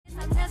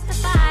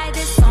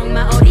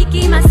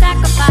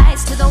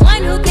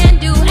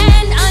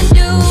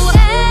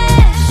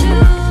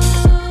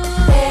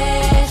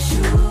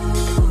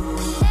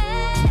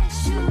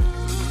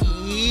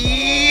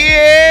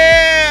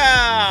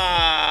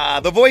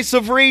voice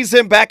of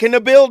reason back in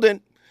the building.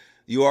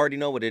 You already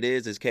know what it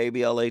is. It's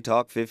KBLA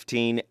Talk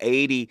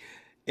 1580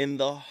 in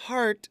the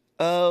heart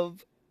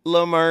of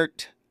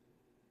Lamert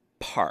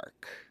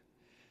Park.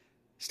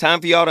 It's time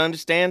for y'all to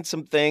understand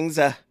some things.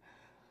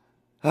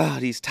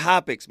 These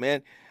topics,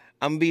 man.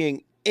 I'm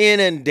being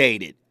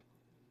inundated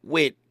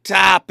with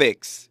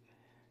topics,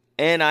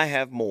 and I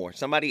have more.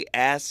 Somebody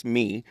asked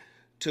me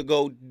to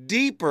go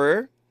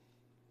deeper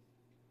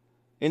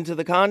into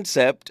the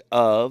concept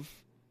of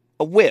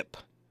a WIP,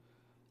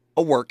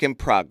 a work in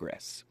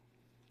progress.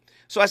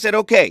 So I said,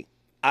 okay,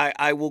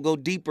 I will go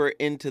deeper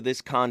into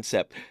this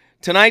concept.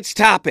 Tonight's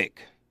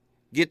topic,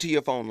 get to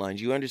your phone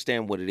lines. You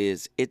understand what it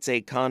is. It's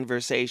a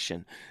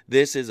conversation.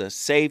 This is a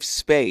safe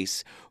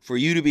space for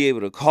you to be able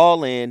to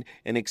call in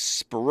and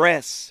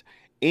express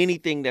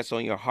anything that's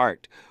on your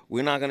heart.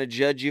 We're not going to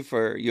judge you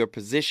for your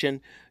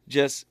position.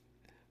 Just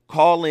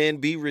call in,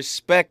 be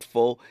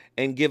respectful,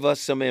 and give us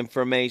some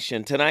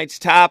information. Tonight's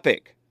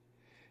topic,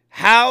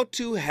 how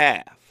to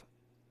have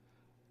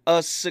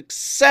a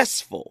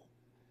successful,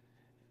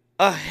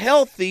 a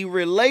healthy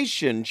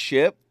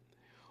relationship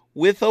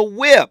with a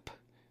WIP,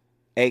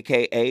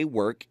 aka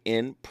work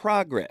in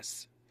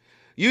progress.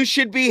 You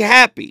should be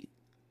happy,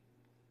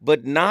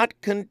 but not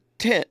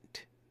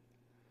content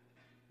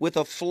with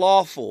a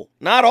flawful,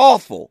 not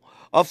awful,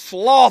 a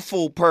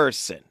flawful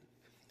person.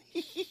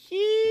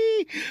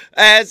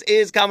 As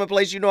is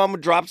commonplace, I'm going to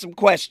drop some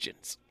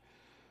questions.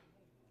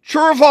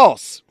 True or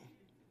false?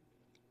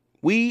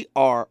 We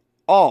are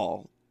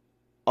all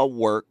a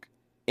work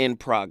in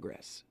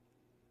progress,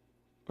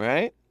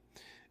 right?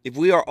 If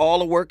we are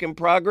all a work in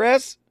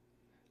progress,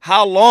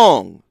 how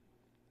long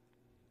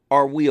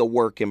are we a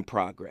work in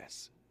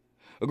progress?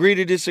 Agree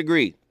to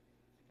disagree?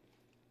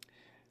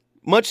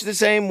 Much the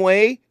same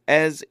way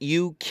as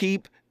you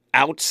keep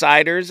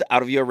outsiders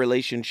out of your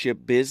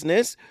relationship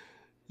business,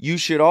 you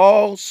should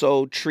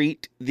also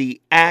treat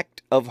the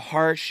act of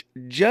harsh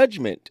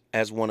judgment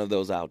as one of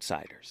those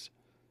outsiders.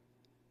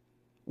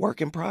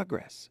 Work in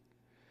progress.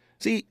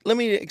 See, let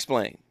me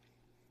explain.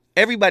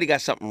 Everybody got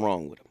something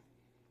wrong with them.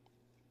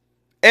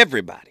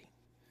 Everybody.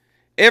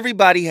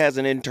 Everybody has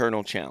an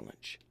internal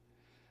challenge.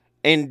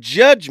 And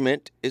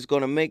judgment is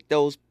going to make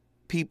those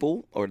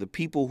people, or the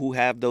people who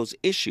have those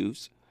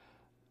issues,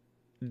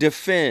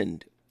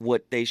 defend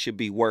what they should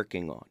be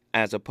working on,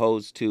 as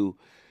opposed to,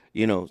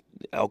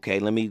 okay,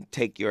 let me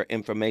take your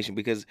information.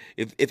 Because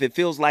if it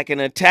feels like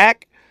an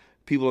attack,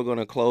 people are going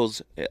to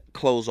close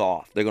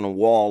off. They're going to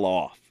wall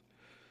off.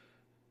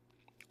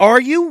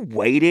 Are you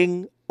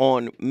waiting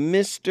on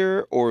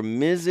Mr. or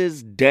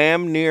Mrs.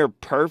 Damn Near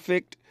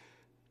Perfect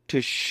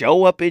to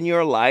show up in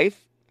your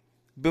life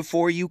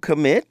before you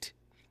commit?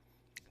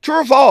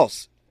 True or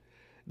false?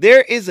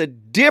 There is a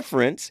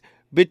difference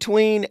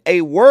between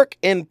a work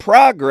in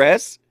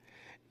progress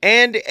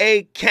and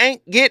a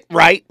can't get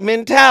right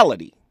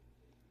mentality.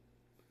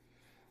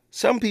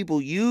 Some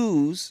people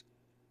use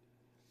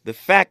the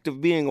fact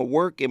of being a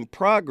work in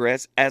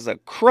progress as a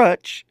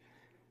crutch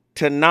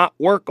to not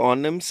work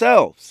on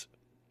themselves.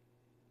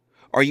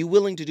 Are you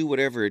willing to do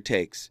whatever it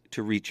takes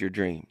to reach your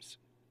dreams?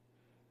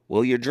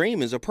 Well, your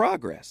dream is a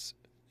progress.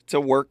 It's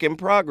a work in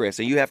progress,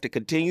 and you have to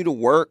continue to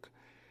work.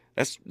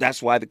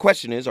 That's why the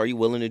question is, are you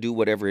willing to do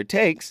whatever it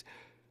takes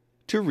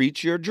to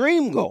reach your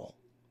dream goal?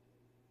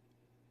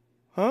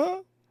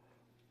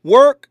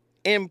 Work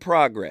in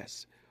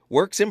progress.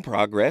 Works in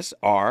progress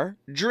are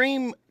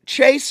dream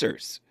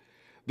chasers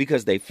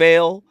because they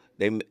fail,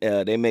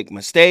 they make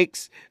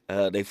mistakes,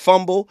 they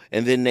fumble,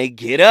 and then they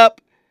get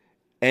up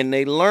and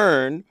they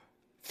learn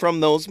from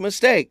those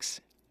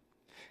mistakes.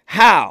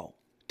 How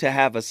to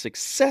have a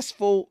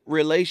successful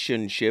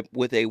relationship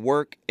with a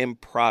work in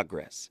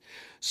progress.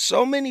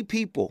 So many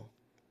people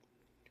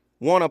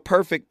want a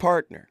perfect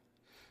partner.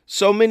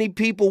 So many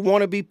people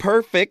want to be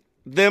perfect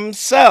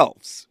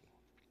themselves.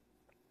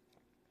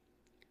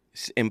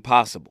 It's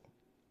impossible.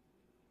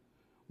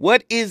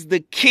 What is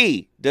the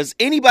key? Does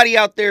anybody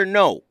out there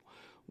know?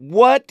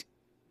 What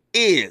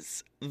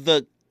is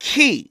the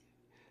key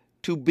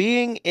to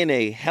being in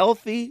a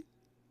healthy,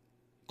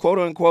 quote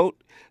unquote,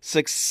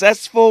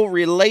 successful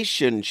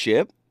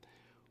relationship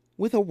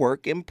with a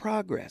work in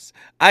progress?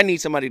 I need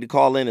somebody to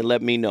call in and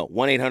let me know.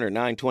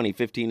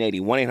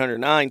 1-800-920-1580.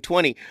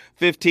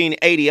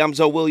 1-800-920-1580. I'm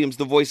Zoe Williams,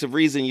 the voice of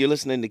reason. You're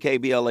listening to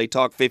KBLA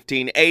Talk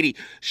 1580.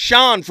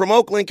 Sean from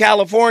Oakland,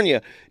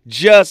 California,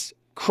 just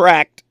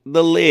cracked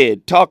the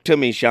lid. Talk to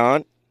me,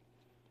 Sean.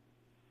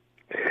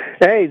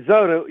 Hey,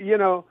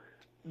 Zoto,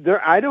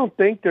 I don't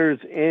think there's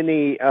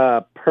any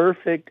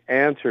perfect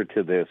answer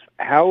to this.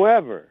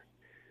 However,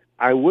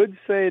 I would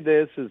say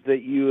this is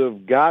that you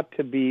have got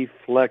to be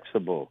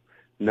flexible,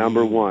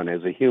 number one,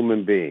 as a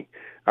human being.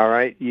 All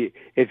right?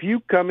 If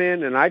you come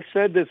in, and I've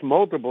said this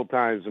multiple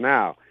times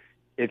now,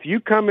 if you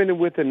come in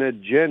with an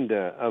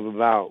agenda of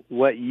about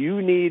what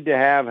you need to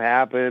have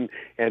happen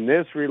in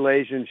this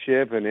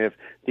relationship, and if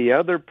the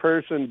other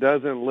person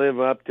doesn't live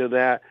up to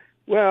that,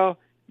 well,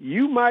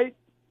 you might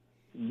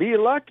be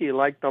lucky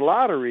like the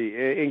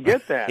lottery and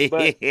get that.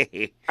 But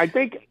I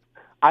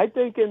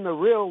think in the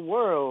real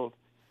world,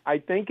 I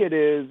think it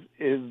is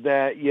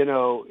that,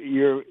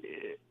 you're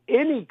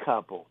any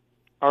couple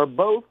are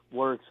both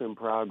works in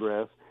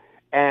progress,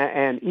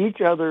 and each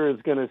other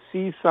is going to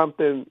see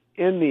something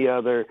in the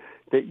other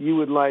that you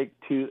would like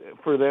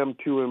for them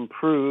to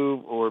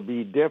improve or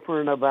be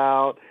different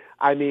about.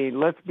 I mean,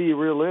 let's be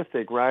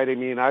realistic, right? I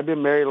mean, I've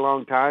been married a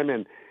long time,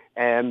 and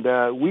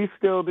we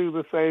still do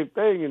the same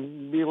thing,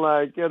 and be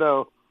like, you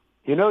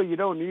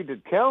don't need to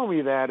tell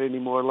me that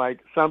anymore.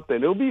 Like something,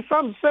 it'll be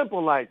something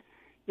simple, like,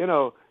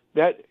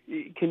 that,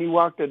 can you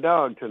walk the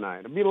dog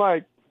tonight? I'd be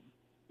like,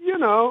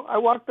 I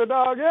walk the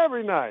dog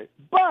every night.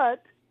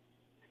 But,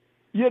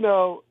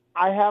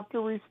 I have to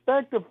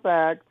respect the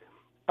fact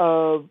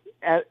of,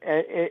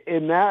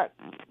 in that,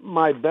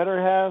 my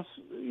better half's,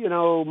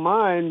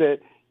 mind, that,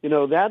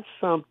 that's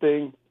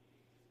something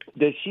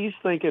that she's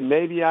thinking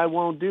maybe I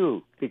won't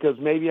do because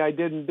maybe I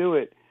didn't do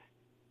it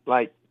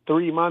like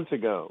 3 months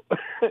ago.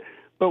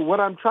 But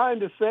what I'm trying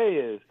to say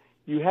is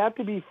you have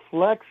to be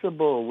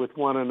flexible with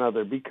one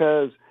another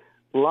because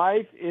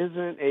life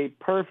isn't a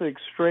perfect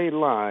straight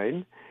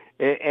line,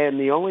 and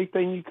the only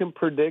thing you can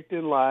predict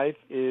in life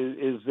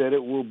is that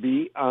it will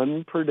be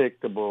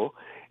unpredictable,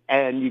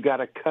 and you got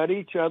to cut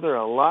each other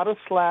a lot of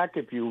slack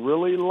if you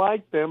really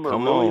like them or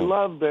really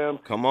love them.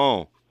 Come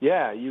on.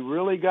 Yeah, you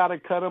really got to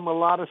cut them a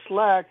lot of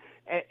slack,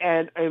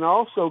 and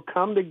also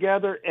come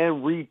together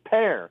and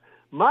repair.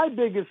 My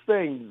biggest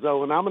thing,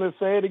 though, and I'm going to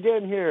say it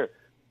again here,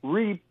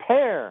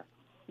 repair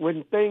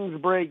when things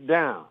break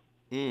down,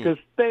 because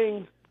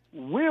things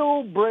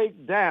will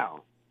break down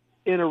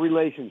in a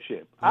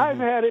relationship. I've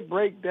had it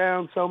break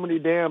down so many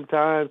damn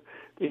times.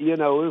 It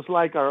was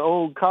like our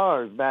old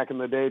cars back in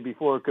the day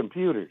before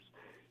computers.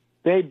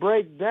 They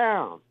break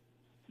down.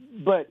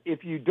 But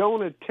if you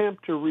don't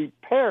attempt to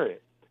repair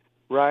it,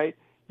 right,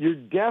 you're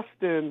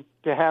destined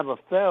to have a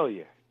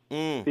failure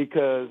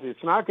because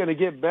it's not going to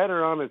get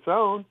better on its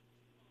own.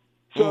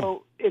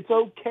 So it's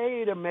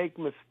okay to make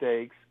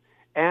mistakes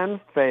and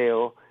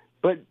fail,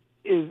 but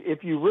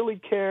if you really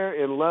care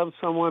and love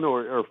someone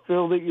or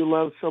feel that you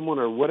love someone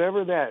or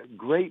whatever that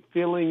great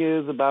feeling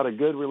is about a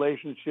good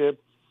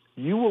relationship,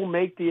 you will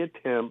make the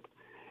attempt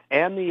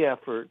and the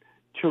effort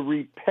to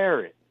repair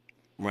it.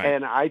 Right.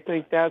 And I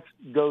think that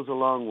goes a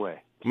long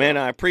way. Man,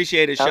 I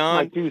appreciate it, Sean.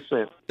 That's my 2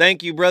 cents.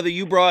 Thank you, brother.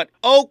 You brought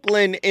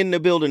Oakland in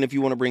the building. If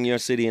you want to bring your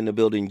city in the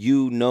building,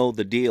 you know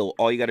the deal.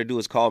 All you got to do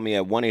is call me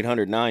at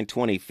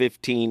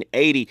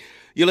 1-800-920-1580.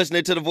 You're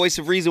listening to the Voice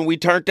of Reason. We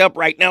turned up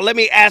right now. Let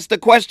me ask the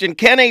question.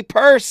 Can a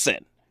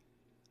person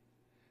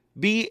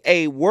be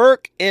a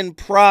work in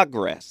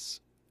progress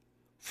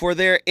for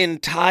their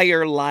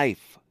entire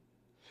life?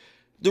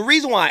 The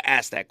reason why I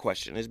ask that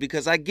question is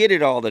because I get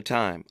it all the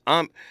time.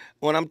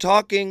 When I'm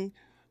talking,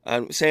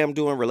 say I'm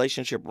doing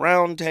relationship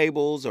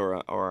roundtables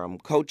or I'm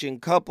coaching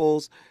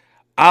couples,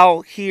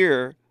 I'll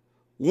hear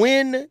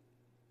when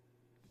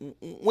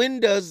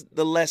does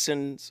the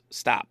lessons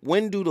stop?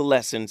 When do the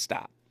lessons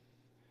stop?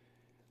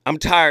 I'm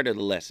tired of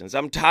the lessons.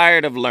 I'm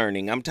tired of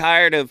learning. I'm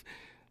tired of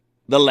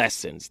the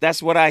lessons.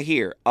 That's what I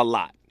hear a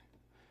lot.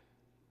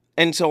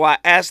 And so I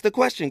ask the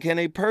question, can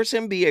a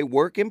person be a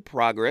work in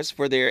progress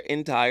for their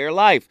entire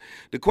life?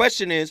 The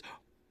question is,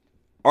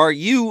 are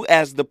you,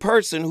 as the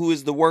person who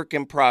is the work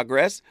in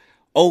progress,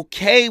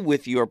 okay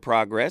with your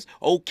progress,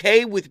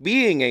 okay with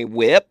being a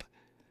WIP,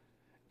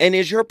 and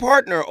is your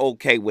partner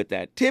okay with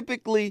that?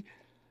 Typically,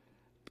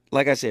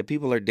 like I said,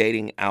 people are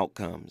dating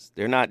outcomes.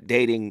 They're not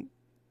dating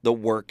the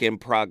work in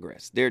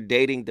progress. They're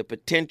dating the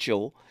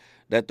potential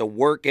that the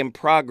work in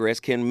progress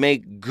can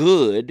make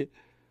good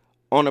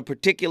on a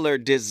particular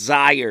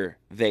desire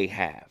they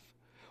have.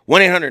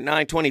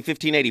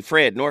 1-800-920-1580,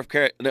 Fred,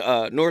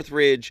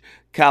 Northridge,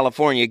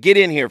 California. Get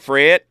in here,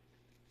 Fred.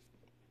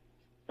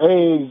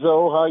 Hey,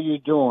 Zoe, how you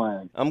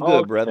doing? I'm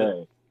good,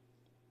 brother.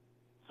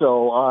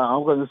 So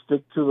I'm going to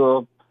stick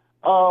to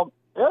the,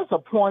 there's a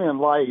point in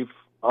life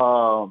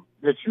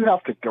that you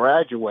have to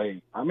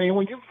graduate. I mean,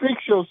 when you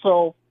fix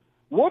yourself,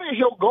 what is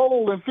your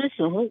goal in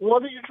fixing?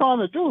 What are you trying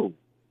to do?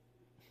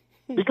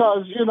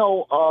 Because,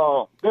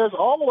 there's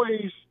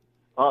always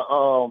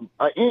an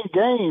end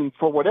game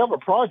for whatever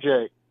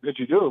project that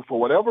you do. For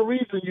whatever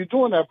reason you're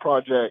doing that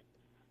project,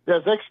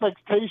 there's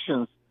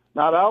expectations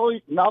not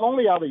only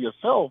out of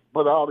yourself,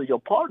 but out of your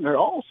partner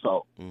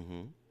also.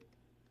 Mm-hmm.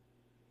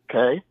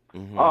 Okay?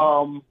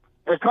 Mm-hmm.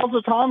 There comes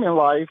a time in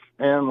life,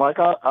 and like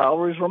I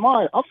always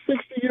remind, I'm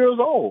 60 years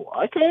old.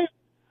 I can't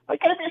be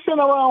sitting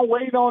around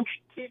waiting on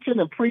teaching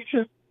and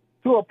preaching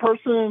to a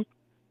person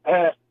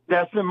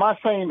that's in my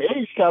same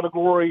age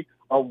category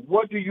of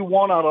what do you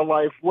want out of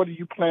life? What do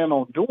you plan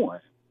on doing?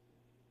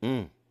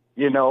 And,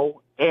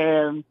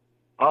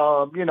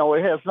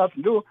 it has nothing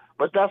to do,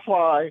 but that's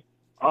why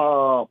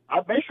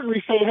I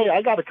basically say, hey,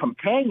 I got a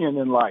companion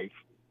in life.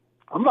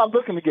 I'm not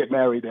looking to get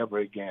married ever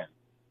again.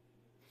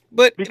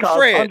 But,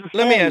 Fred,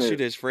 let me ask you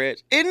this,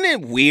 Fred. Isn't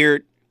it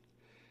weird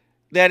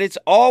that it's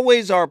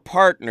always our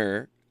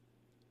partner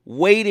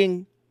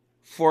waiting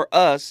for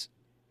us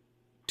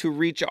to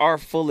reach our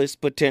fullest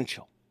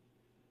potential?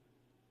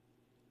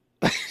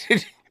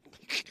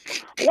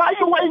 Why are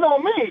you waiting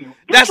on me? Get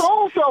That's your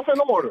own self in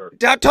order.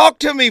 Now talk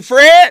to me,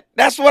 Fred.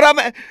 That's what I'm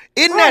at.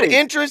 Isn't that Right.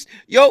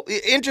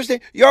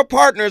 interesting? Your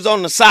partner's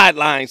on the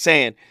sideline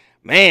saying,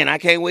 "Man, I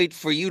can't wait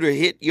for you to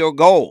hit your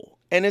goal."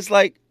 And it's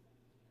like,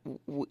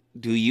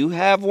 do you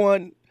have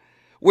one?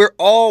 We're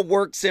all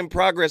works in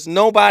progress.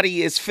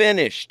 Nobody is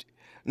finished.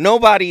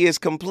 Nobody is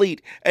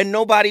complete, and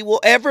nobody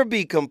will ever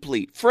be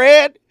complete.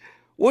 Fred,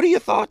 what are your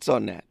thoughts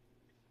on that?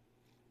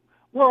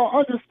 Well,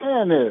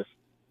 understand this.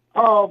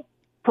 Uh,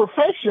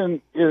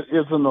 Perfection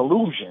is an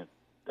illusion.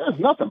 There's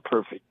nothing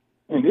perfect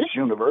in this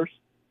universe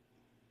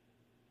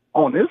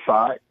on this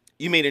side.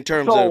 You mean in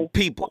terms So, of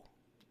people?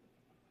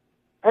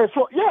 and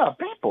so yeah,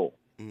 people.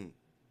 Mm.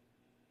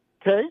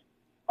 Okay.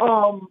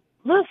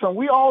 Listen,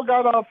 we all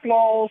got our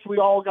flaws. We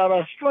all got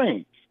our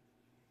strengths.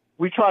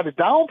 We try to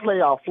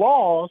downplay our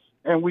flaws,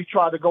 and we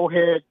try to go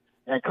ahead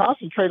and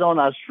concentrate on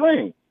our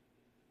strengths.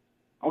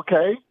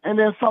 Okay. And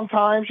then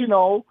sometimes,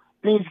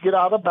 things get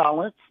out of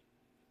balance,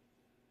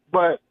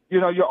 but,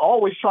 you're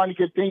always trying to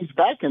get things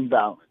back in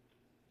balance.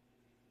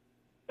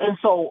 And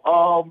so,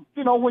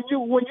 when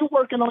you're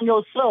working on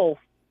yourself,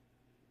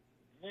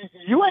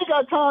 you ain't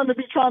got time to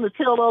be trying to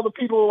tell other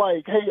people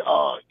like, hey,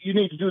 you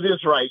need to do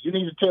this right. You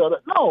need to tell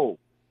that. No,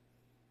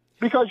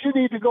 because you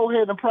need to go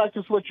ahead and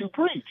practice what you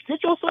preach.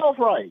 Get yourself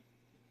right.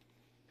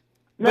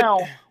 Now,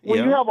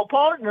 when you have a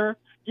partner,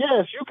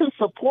 yes, you can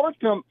support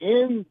them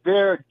in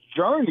their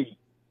journey,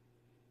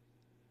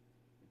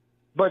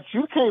 but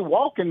you can't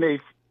walk in their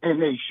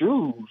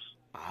shoes.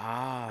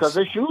 Because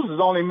their shoes is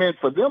only meant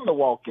for them to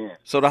walk in.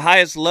 So the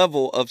highest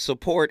level of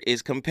support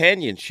is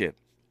companionship.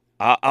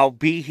 I'll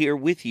be here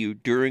with you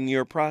during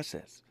your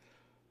process.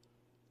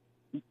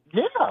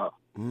 Yeah.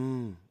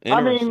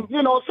 I mean,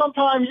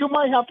 sometimes you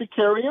might have to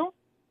carry them,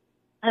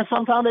 and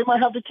sometimes they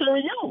might have to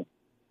carry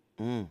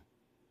you.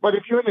 But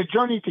if you're in a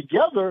journey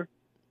together,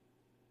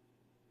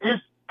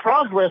 it's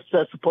progress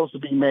that's supposed to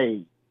be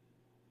made.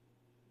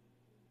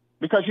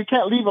 Because you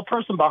can't leave a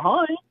person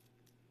behind.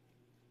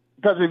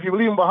 Because if you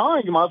leave them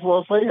behind, you might as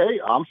well say, hey,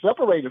 I'm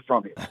separated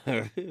from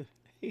you.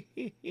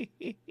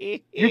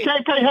 You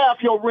can't pay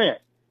half your rent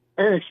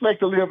and expect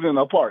to live in an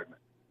apartment.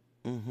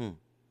 Mm-hmm.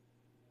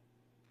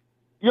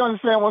 You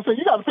understand what I'm saying?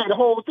 You got to pay the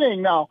whole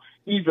thing. Now,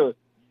 either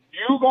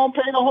you going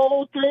to pay the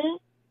whole thing,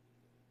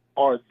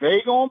 or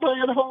they going to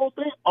pay the whole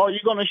thing, or you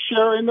going to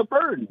share in the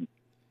burden.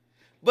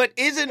 But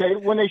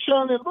when they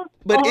share in the burden?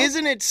 But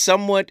isn't it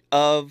somewhat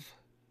of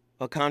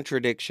a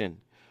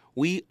contradiction?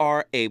 We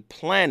are a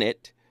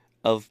planet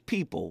of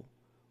people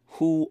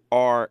who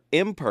are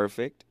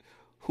imperfect,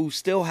 who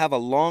still have a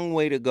long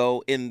way to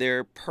go in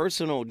their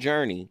personal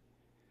journey,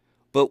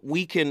 but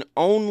we can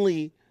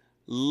only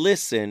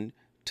listen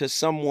to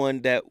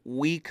someone that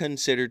we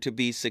consider to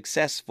be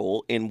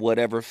successful in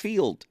whatever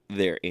field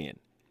they're in.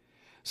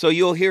 So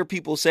you'll hear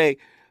people say,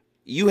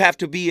 you have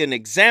to be an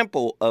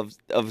example of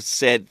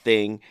said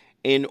thing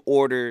in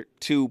order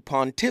to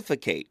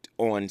pontificate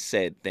on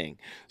said thing.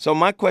 So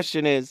my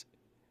question is,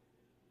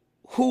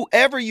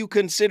 whoever you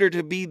consider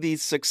to be the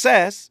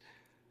success,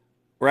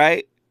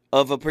 right,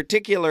 of a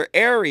particular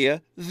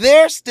area,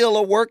 they're still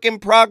a work in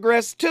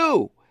progress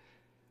too.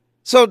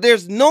 So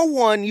there's no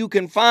one you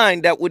can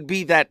find that would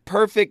be that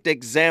perfect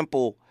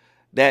example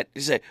that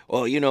you say,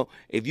 oh,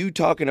 if you're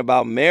talking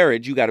about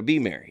marriage, you got to be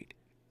married.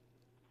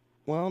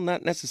 Well,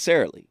 not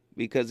necessarily,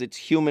 because it's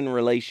human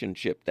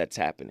relationship that's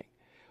happening.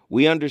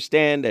 We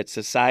understand that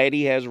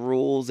society has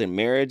rules and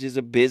marriage is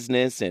a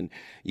business and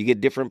you get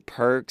different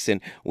perks,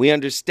 and we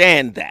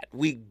understand that.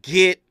 We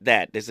get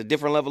that. There's a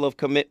different level of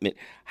commitment.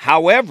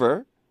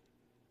 However,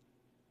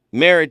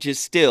 marriage is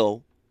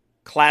still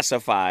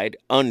classified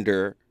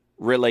under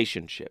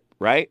relationship,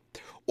 right?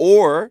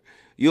 Or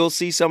you'll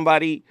see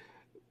somebody,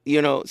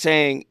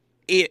 saying,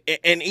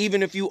 and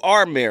even if you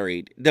are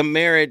married, the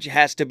marriage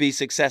has to be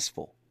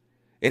successful.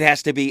 It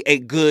has to be a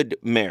good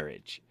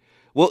marriage.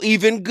 Well,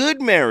 even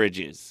good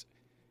marriages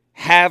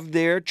have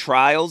their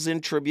trials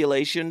and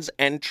tribulations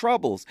and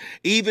troubles.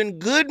 Even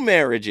good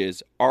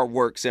marriages are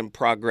works in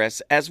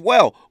progress as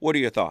well. What are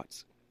your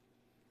thoughts?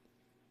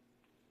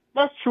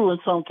 That's true in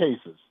some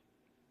cases.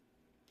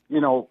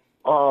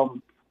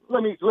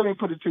 Let me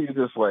put it to you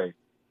this way.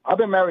 I've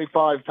been married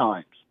 5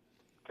 times.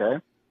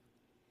 Okay.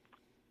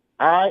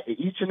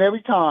 Each and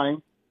every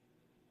time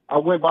I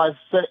went by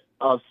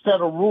a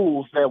set of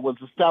rules that was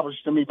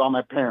established to me by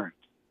my parents.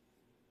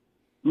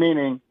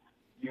 Meaning,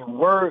 you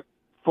work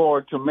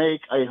to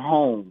make a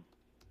home.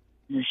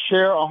 You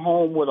share a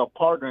home with a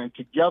partner, and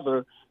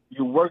together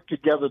you work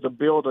together to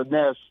build a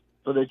nest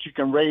so that you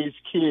can raise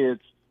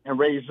kids and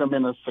raise them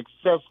in a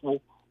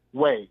successful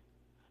way.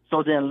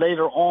 So then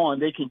later on,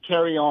 they can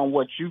carry on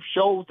what you've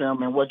showed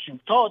them and what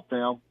you've taught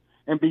them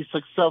and be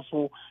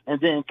successful,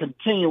 and then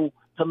continue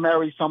to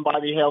marry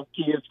somebody, have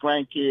kids,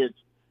 grandkids.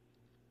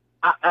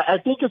 I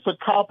think it's a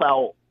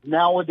cop-out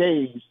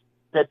nowadays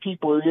that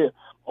people hear,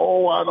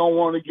 oh, I don't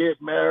want to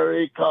get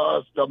married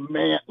because the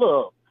man,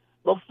 look,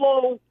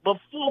 before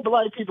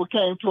black people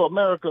came to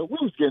America, we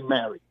was getting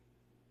married.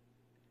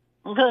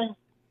 Okay?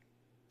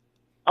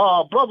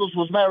 Brothers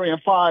was marrying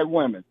 5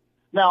 women.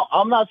 Now,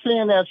 I'm not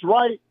saying that's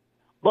right,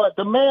 but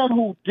the man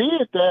who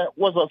did that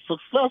was a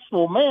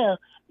successful man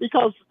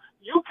because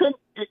you can,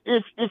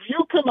 if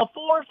you can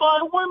afford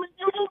 5 women,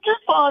 you can get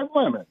 5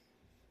 women.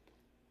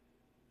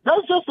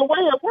 That's just the way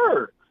it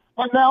works.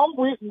 But now,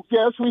 we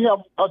have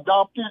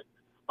adopted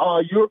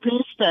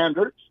European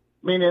standards,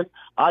 meaning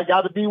I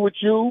got to be with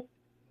you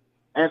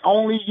and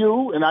only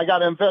you, and I got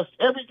to invest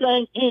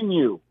everything in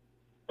you.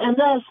 And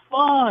that's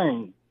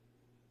fine.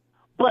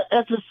 But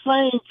at the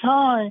same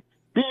time,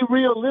 be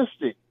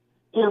realistic.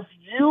 If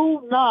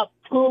you not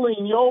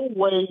pulling your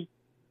weight,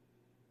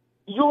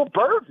 you're a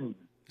burden.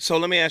 So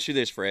let me ask you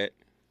this, Fred.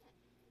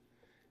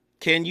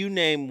 Can you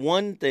name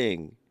one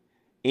thing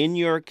in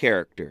your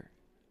character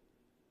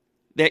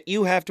that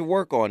you have to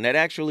work on that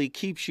actually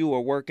keeps you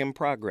a work in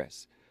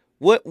progress?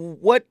 What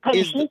is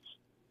Patience.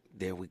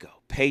 There we go.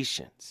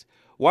 Patience.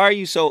 Why are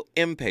you so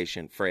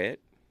impatient, Fred?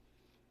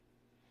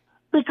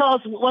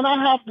 Because when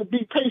I have to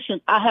be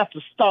patient, I have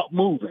to stop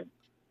moving.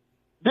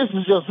 This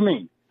is just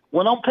me.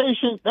 When I'm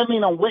patient, that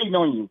means I'm waiting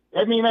on you.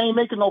 That means I ain't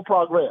making no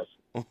progress.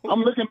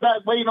 I'm looking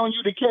back, waiting on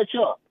you to catch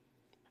up.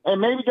 And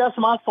maybe that's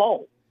my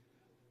fault.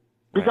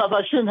 Because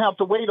I shouldn't have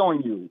to wait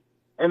on you.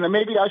 And then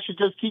maybe I should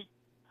just keep.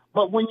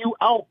 But when you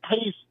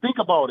outpace, think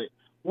about it.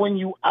 When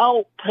you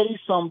outpace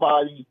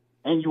somebody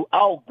and you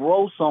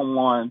outgrow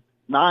someone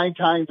 9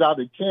 times out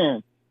of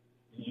 10,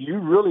 you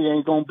really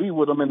ain't going to be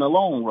with them in the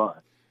long run.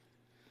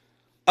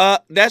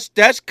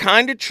 That's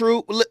kind of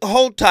true.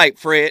 Hold tight,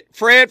 Fred.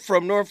 Fred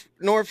from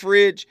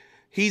Northridge,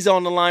 he's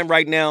on the line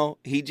right now.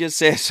 He just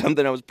said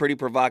something that was pretty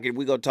provocative.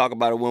 We're going to talk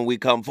about it when we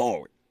come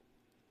forward.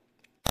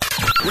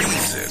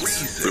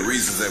 Reasons. The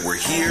reasons that we're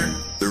here,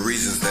 the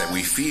reasons that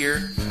we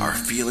fear, our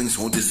feelings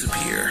won't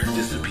disappear.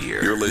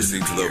 You're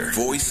listening to the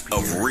voice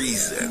of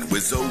reason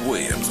with Zoe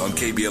Williams on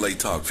KBLA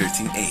Talk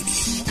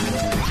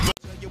 1580.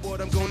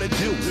 What I'm gonna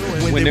do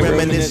When they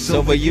reminisce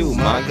over you,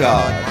 my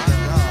God.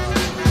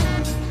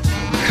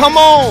 Come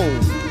on.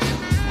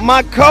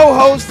 My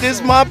co-host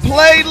is my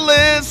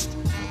playlist.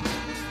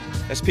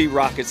 SP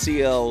Rocket,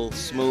 CL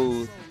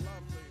Smooth.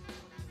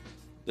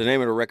 The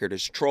name of the record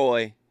is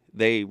Troy.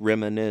 They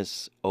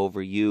reminisce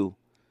over you.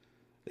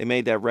 They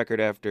made that record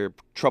after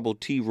Trouble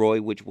T.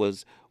 Roy, which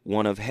was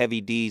one of Heavy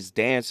D's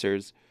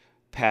dancers,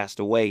 passed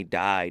away,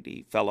 died.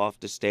 He fell off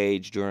the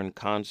stage during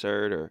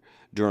concert or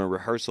during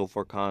rehearsal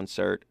for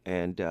concert,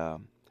 and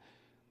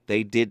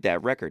they did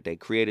that record. They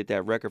created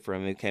that record for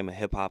him. It became a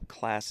hip-hop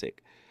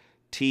classic.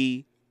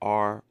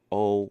 T-R-O-Y.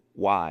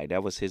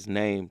 That was his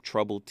name,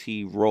 Trouble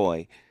T.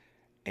 Roy.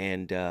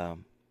 And,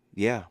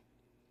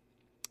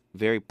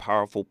 very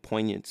powerful,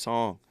 poignant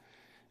song.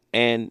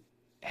 And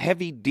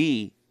Heavy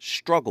D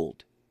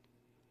struggled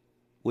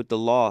with the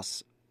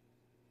loss,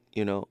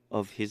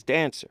 of his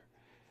dancer.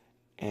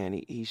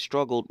 And he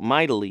struggled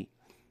mightily.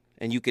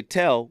 And you could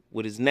tell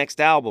with his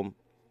next album,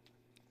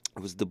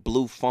 it was the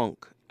Blue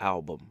Funk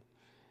album.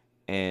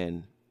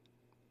 And,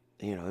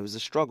 it was a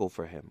struggle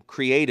for him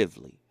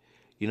creatively,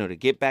 to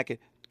get back.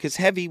 Because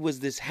Heavy was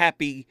this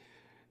happy,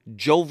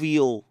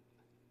 jovial,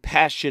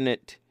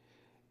 passionate,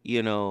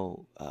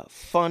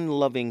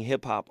 fun-loving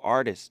hip-hop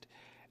artist.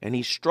 And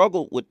he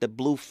struggled with the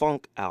Blue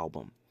Funk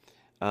album.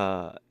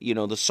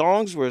 The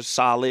songs were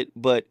solid,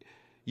 but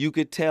you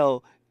could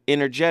tell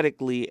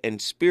energetically and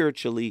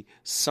spiritually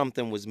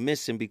something was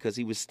missing because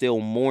he was still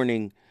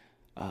mourning,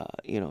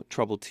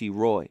 Trouble T.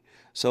 Roy.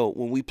 So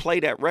when we play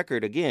that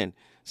record again,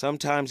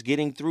 sometimes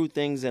getting through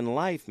things in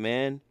life,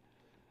 man,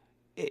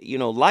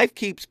 life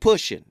keeps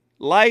pushing.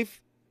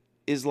 Life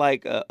is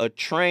like a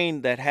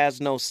train that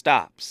has no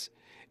stops.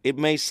 It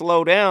may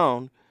slow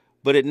down,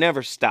 but it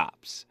never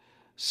stops.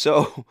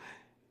 So,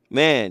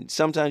 man,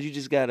 sometimes you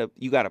just gotta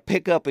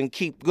pick up and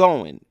keep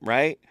going,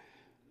 right?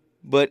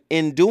 But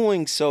in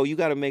doing so, you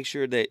gotta make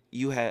sure that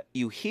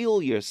you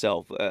heal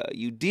yourself,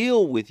 you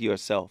deal with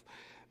yourself.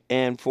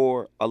 And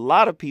for a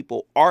lot of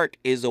people, art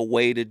is a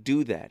way to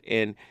do that.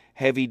 And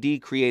Heavy D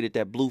created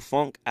that Blue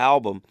Funk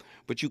album,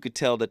 but you could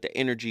tell that the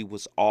energy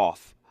was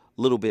off,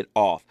 a little bit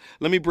off.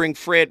 Let me bring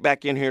Fred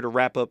back in here to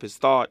wrap up his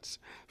thoughts.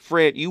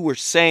 Fred, you were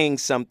saying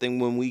something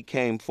when we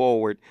came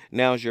forward.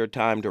 Now's your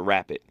time to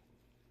wrap it.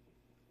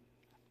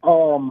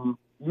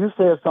 You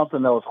said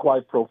something that was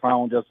quite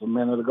profound just a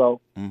minute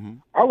ago. Mm-hmm.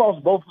 I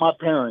lost both my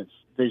parents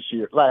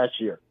last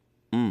year.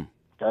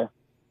 Okay.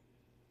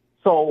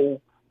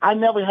 So I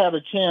never had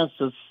a chance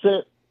to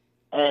sit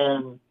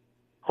and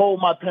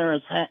hold my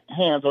parents'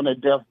 hands on their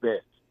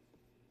deathbed.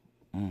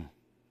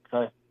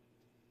 Okay.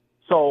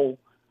 So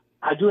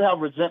I do have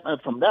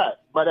resentment from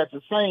that, but at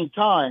the same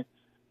time,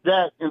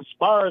 that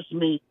inspires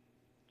me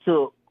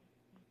to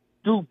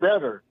do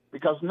better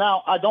because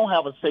now I don't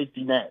have a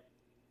safety net.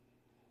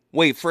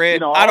 Wait,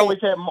 Fred, I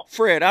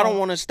don't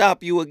want to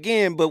stop you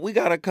again, but we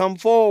got to come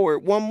forward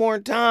one more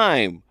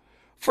time.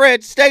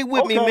 Fred, stay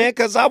with me, man,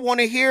 because I want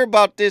to hear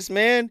about this,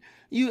 man.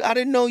 I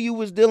didn't know you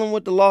was dealing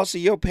with the loss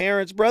of your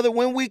parents, brother.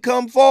 When we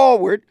come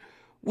forward,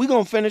 we're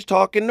going to finish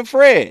talking to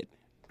Fred.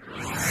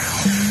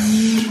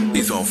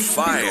 He's on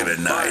fire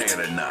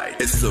tonight.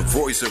 It's the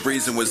Voice of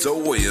Reason with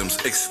Zoe Williams,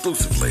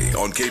 exclusively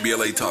on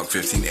KBLA Talk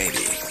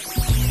 1580.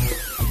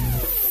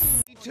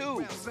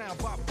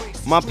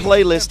 My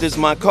playlist is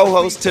my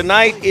co-host.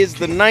 Tonight is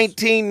the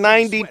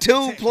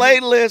 1992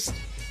 playlist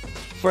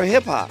for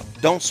hip-hop.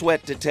 Don't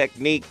Sweat the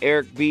Technique,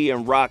 Eric B.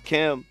 and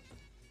Rakim.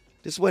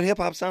 This is what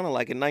hip-hop sounded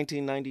like in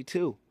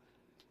 1992.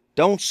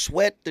 Don't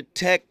sweat the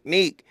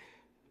technique.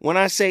 When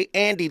I say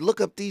Andy, look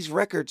up these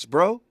records,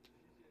 bro.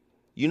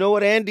 You know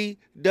what Andy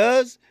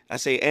does? I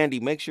say, Andy,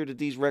 make sure that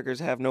these records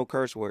have no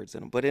curse words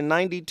in them. But in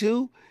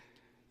 92,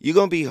 you're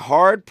going to be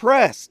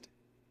hard-pressed.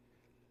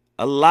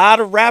 A lot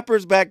of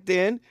rappers back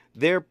then,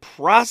 their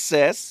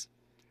process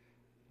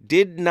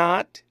did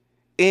not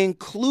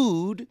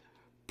include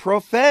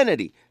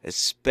profanity,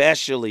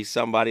 especially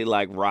somebody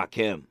like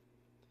Rakim.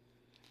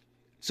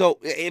 So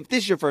if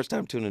this is your first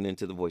time tuning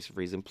into The Voice of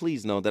Reason,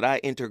 please know that I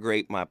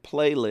integrate my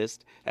playlist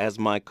as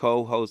my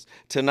co-host.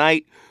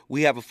 Tonight,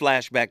 we have a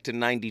flashback to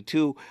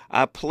 92.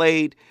 I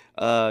played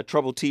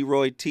Trouble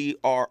T-Roy,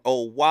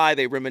 T-R-O-Y.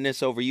 They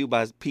Reminisce Over You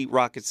by Pete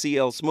Rock and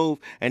CL Smooth.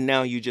 And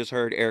now you just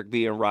heard Eric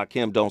B. and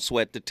Rakim, Don't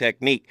Sweat the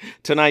Technique.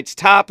 Tonight's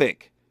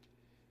topic: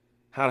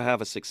 how to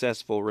have a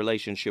successful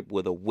relationship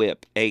with a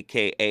WIP,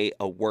 a.k.a.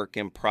 a work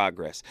in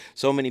progress.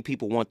 So many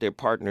people want their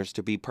partners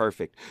to be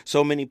perfect.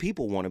 So many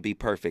people want to be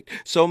perfect.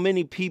 So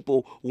many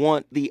people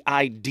want the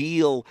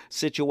ideal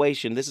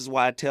situation. This is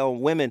why I tell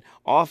women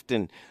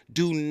often,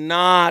 do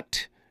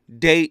not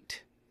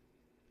date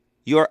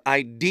your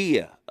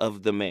idea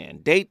of the man.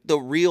 Date the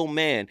real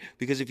man,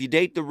 because if you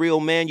date the real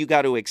man, you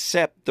got to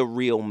accept the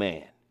real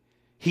man.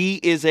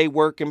 He is a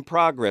work in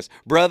progress.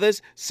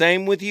 Brothers,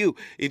 same with you.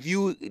 If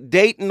you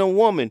dating a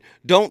woman,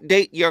 don't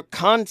date your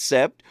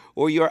concept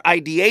or your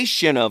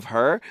ideation of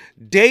her.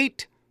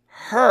 Date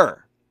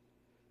her.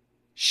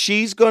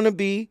 She's going to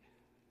be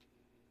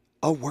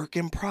a work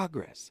in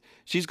progress.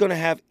 She's going to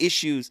have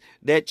issues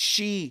that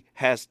she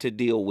has to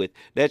deal with,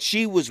 that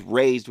she was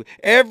raised with.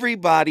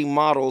 Everybody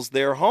models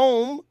their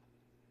home,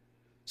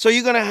 so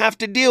you're going to have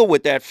to deal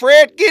with that.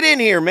 Fred, get in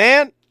here,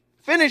 man.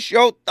 Finish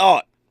your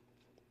thought.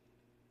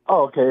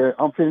 Okay,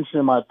 I'm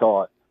finishing my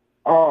thought.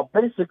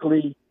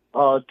 Basically,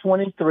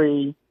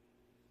 23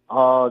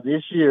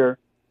 this year,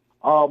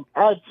 I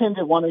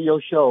attended one of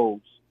your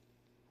shows,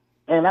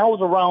 and I was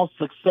around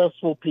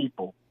successful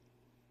people,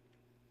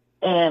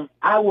 and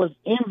I was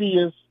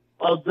envious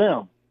of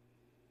them,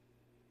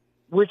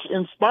 which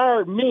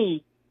inspired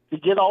me to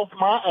get off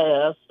my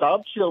ass,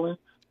 stop chilling,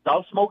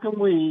 stop smoking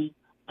weed,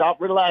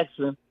 stop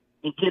relaxing,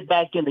 and get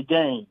back in the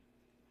game.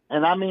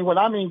 And when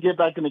I mean get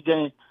back in the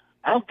game,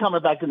 I'm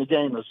coming back in the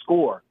game to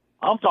score.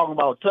 I'm talking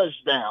about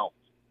touchdowns.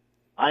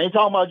 I ain't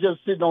talking about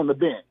just sitting on the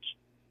bench.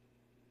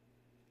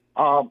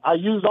 I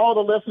used all the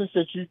lessons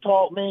that you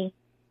taught me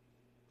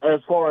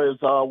as far as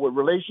with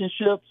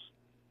relationships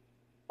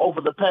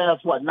over the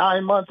past,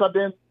 9 months I've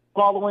been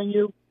following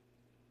you.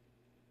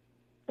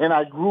 And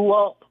I grew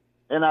up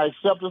and I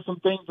accepted some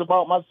things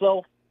about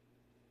myself.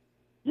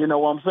 You know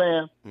what I'm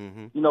saying?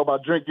 Mm-hmm. You know,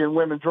 about drinking,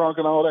 women drunk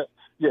and all that.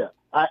 Yeah,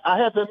 I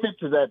have to admit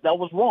to that. That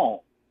was wrong.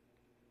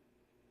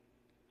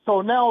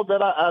 So now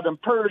that I done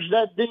purged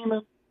that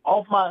demon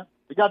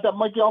got that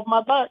monkey off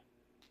my back,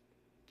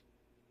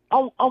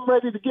 I'm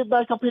ready to get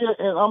back up here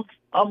and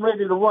I'm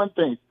ready to run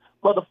things.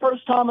 For the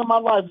first time in my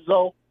life,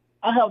 though,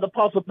 I have the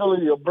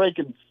possibility of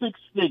breaking 6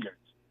 figures.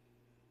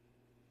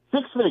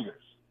 6 figures.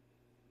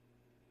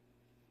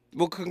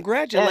 Well,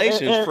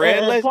 congratulations,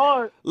 Fred.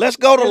 Let's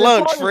go to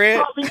lunch,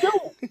 Fred.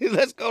 You.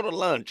 Let's go to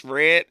lunch,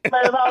 Fred.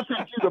 Man, I'll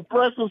take you to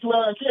breakfast,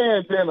 lunch,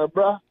 and dinner,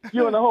 bro.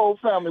 You and the whole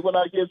family when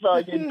I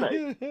start getting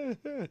paid.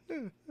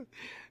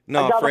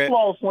 No, I got Fred.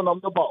 applause when I'm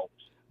the boss.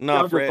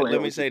 No, Fred,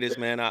 let me say this,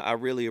 man. I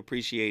really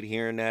appreciate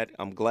hearing that.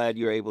 I'm glad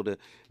you're able to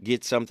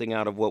get something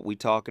out of what we're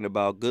talking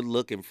about. Good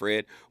looking,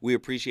 Fred. We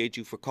appreciate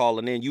you for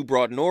calling in. You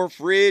brought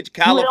Northridge,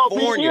 California. You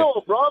helped me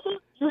heal, brother.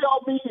 You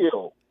helped me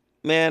heal.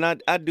 Man,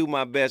 I do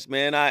my best,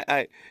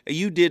 man.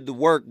 You did the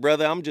work,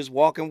 brother. I'm just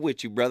walking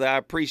with you, brother. I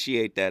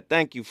appreciate that.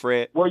 Thank you,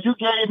 Fred. Well, you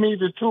gave me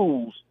the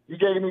tools. You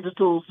gave me the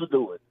tools to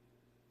do it.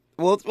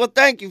 Well,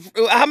 thank you.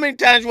 How many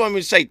times you want me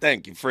to say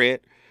thank you,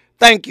 Fred?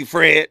 Thank you,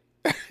 Fred.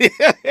 No,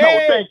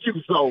 thank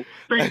you, so.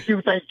 Thank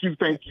you.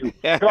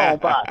 Go on,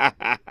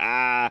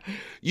 bye.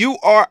 You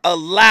are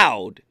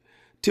allowed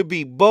to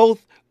be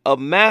both a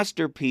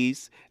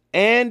masterpiece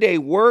and a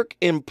work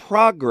in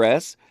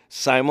progress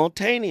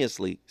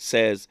simultaneously,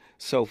 says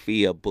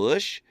Sophia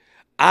Bush.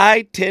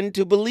 I tend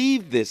to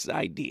believe this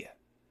idea.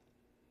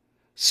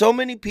 So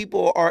many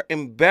people are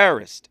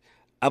embarrassed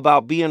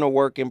about being a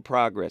work in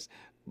progress.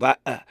 But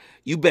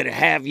you better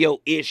have your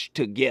ish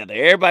together.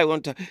 Everybody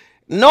want to.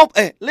 Nope.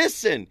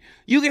 Listen,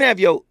 you can have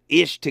your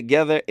ish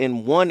together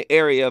in one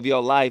area of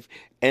your life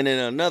and in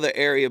another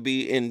area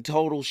be in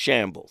total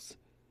shambles.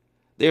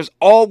 There's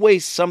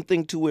always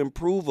something to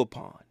improve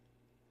upon.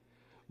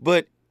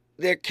 But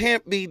there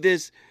can't be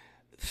this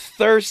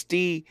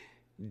thirsty,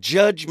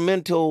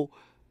 judgmental,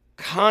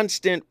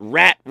 constant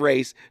rat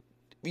race,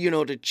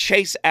 to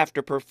chase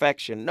after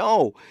perfection.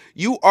 No,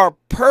 you are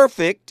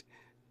perfect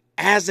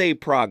as a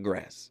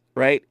progress,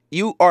 right?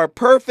 You are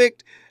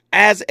perfect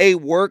as a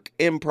work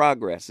in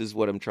progress is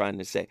what I'm trying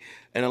to say.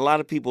 And a lot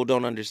of people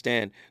don't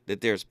understand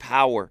that there's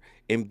power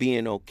in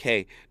being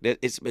okay. That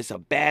it's a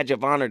badge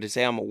of honor to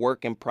say I'm a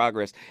work in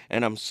progress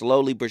and I'm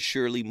slowly but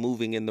surely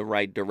moving in the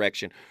right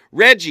direction.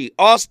 Reggie,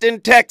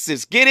 Austin,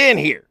 Texas, get in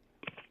here.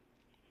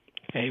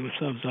 Hey, what's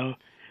up, Zoe?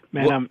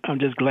 Man, I'm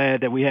just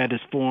glad that we had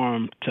this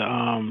forum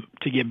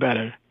to get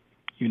better.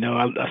 You know,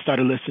 I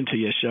started listening to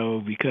your show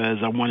because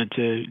I wanted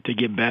to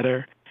get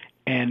better,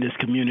 and this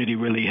community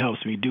really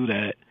helps me do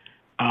that.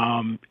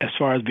 As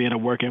far as being a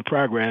work in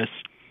progress,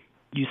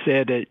 you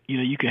said that, you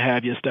know, you can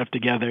have your stuff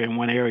together in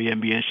one area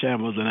and be in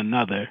shambles in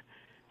another.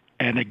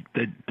 And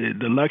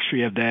the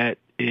luxury of that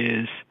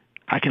is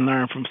I can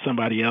learn from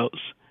somebody else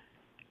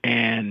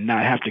and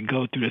not have to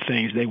go through the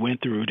things they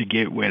went through to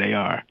get where they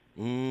are.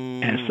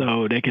 And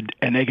so they could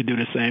do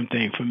the same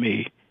thing for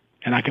me.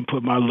 And I can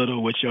put my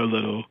little with your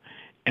little,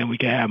 and we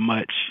can have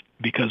much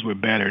because we're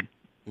better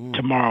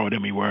tomorrow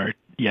than we were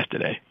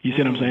yesterday. You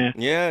see what I'm saying?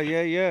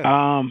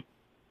 Yeah.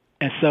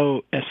 And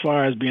so as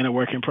far as being a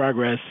work in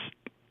progress,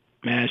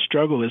 man,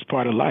 struggle is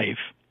part of life.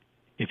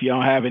 If you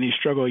don't have any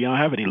struggle, you don't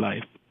have any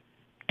life.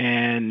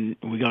 And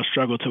we're going to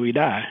struggle till we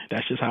die.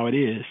 That's just how it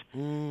is.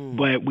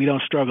 But we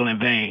don't struggle in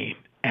vain.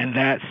 And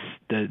that's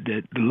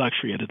the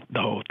luxury of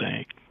the whole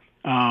thing.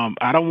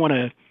 I don't want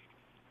to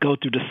go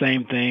through the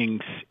same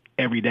things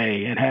every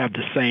day and have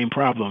the same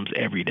problems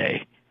every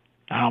day.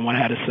 I don't want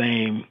to have the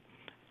same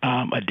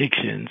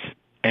addictions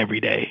every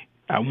day.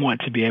 I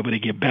want to be able to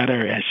get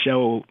better and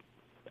show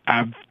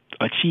I've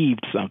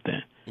achieved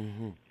something.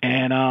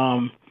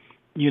 And,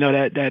 you know,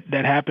 that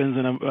happens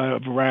in a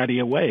variety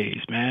of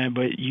ways, man.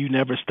 But you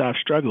never stop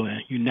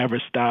struggling. You never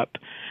stop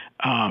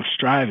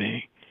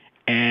striving.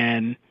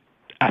 And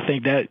I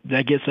think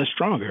that gets us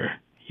stronger.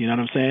 You know what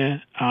I'm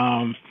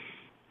saying?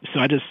 So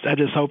I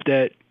just hope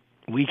that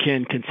we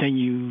can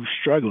continue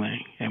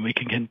struggling and we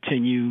can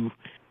continue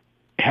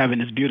having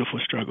this beautiful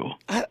struggle.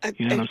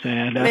 You know what I'm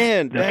saying?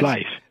 That's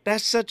life.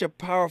 That's such a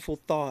powerful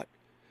thought.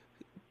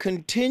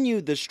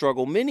 Continue the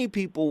struggle. Many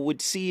people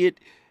would see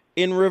it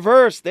in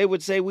reverse. They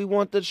would say, we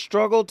want the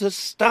struggle to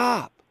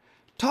stop.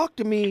 Talk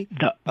to me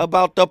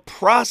about the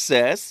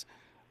process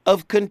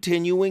of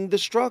continuing the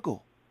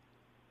struggle.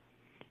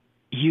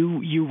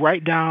 You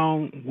write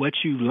down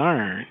what you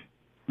learn.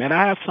 Man,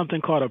 I have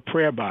something called a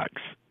prayer box,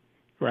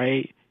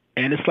 right?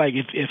 And it's like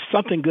if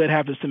something good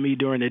happens to me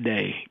during the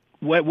day,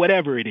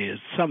 whatever it is,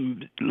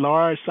 something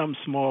large,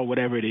 something small,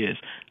 whatever it is,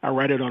 I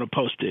write it on a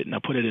Post-it and I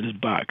put it in this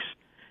box.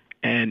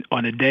 And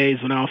on the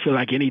days when I don't feel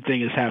like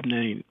anything is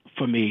happening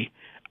for me,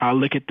 I'll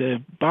look at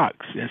the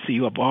box and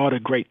see up all the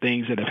great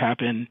things that have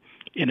happened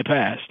in the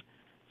past.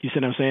 You see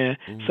what I'm saying?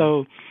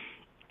 So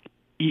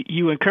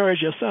you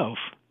encourage yourself.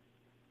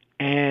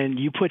 And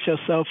you put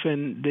yourself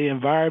in the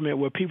environment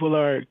where people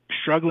are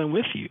struggling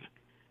with you.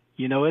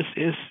 You know, if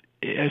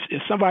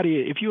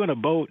you're in a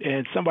boat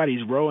and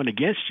somebody's rowing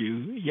against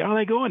you, y'all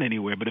ain't going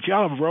anywhere. But if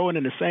y'all are rowing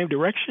in the same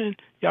direction,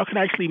 y'all can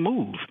actually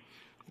move.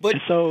 And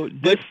so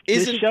this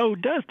show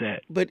does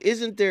that. But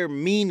isn't there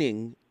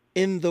meaning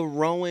in the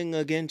rowing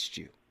against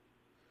you?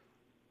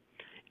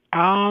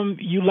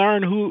 You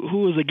learn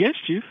who is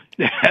against you.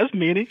 That's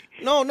meaning.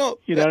 No.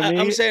 You know what I mean?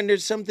 I'm saying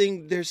there's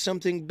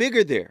something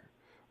bigger there.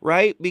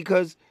 Right?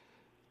 Because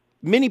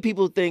many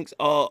people think,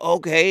 oh,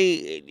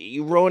 okay,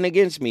 you're rowing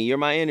against me. You're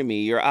my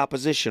enemy. You're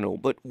oppositional.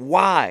 But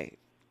why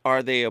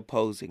are they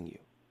opposing you?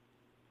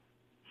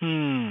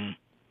 And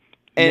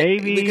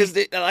maybe. Because,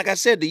 like I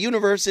said, the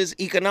universe is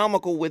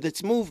economical with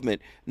its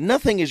movement.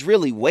 Nothing is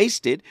really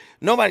wasted.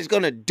 Nobody's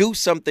going to do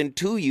something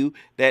to you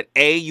that,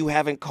 A, you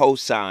haven't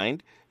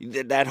co-signed.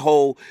 That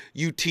whole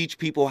you teach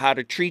people how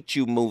to treat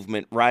you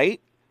movement, right?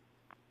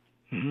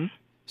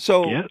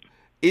 So... Yep.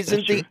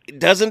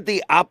 Doesn't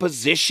the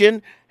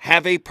opposition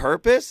have a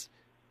purpose?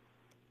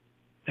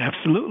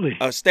 Absolutely.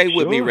 Stay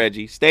with me,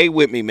 Reggie. Stay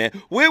with me, man.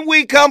 When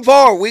we come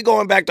forward, we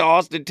going back to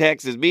Austin,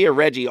 Texas. Me and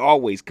Reggie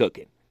always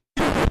cooking.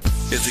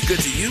 Is it good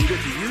to you?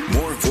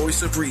 More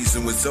Voice of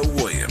Reason with Zoe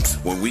Williams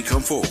when we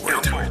come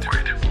forward.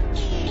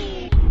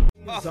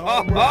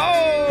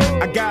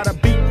 I got a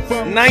beat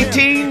from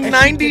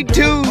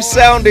 1992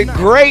 sounded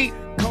great.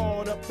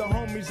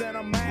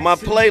 My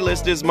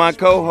playlist is my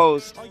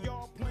co-host.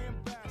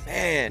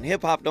 Man,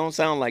 hip-hop don't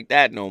sound like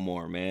that no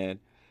more, man.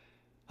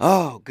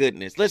 Oh,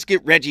 goodness. Let's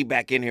get Reggie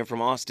back in here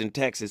from Austin,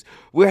 Texas.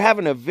 We're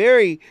having a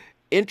very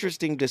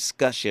interesting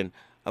discussion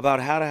about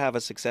how to have a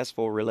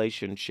successful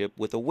relationship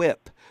with a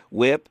WIP.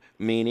 WIP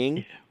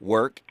meaning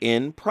work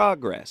in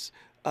progress.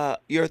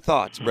 Your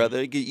thoughts,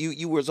 brother?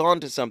 You was on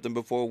to something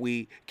before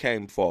we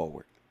came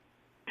forward.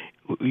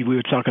 We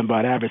were talking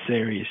about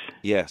adversaries.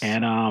 Yes.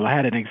 And I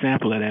had an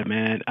example of that,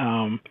 man.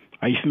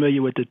 Are you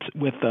familiar with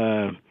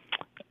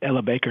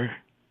Ella Baker?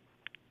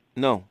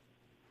 No.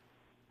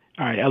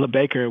 All right, Ella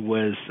Baker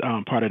was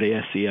part of the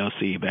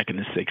SCLC back in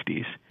the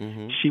 60s.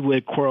 She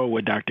would quarrel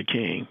with Dr.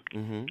 King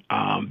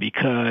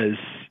because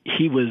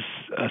he was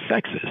a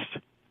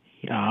sexist.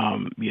 You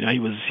know,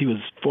 he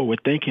was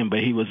forward thinking, but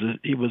he was a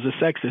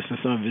sexist in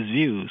some of his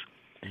views.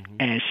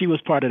 and she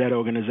was part of that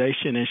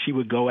organization, and she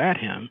would go at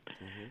him.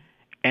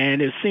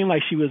 And it seemed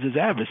like she was his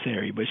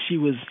adversary, but she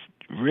was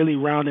really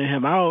rounding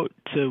him out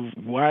to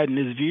widen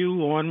his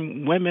view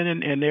on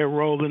women and their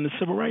role in the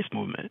civil rights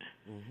movement.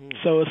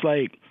 So it's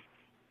like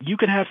you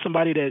could have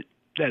somebody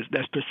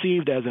that's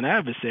perceived as an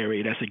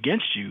adversary that's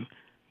against you,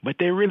 but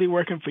they're really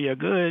working for your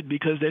good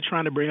because they're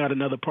trying to bring out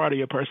another part of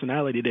your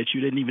personality that you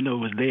didn't even know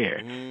was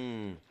there.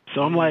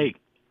 So I'm like,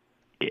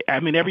 I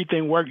mean,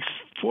 everything works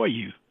for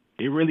you.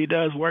 It really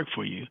does work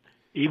for you.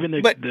 Even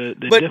the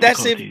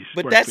difficulties.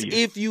 That's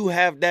if you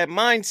have that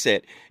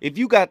mindset. If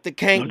you got the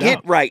can't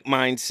get right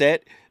mindset,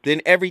 then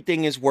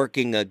everything is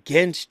working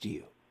against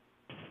you.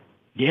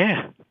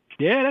 Yeah,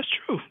 that's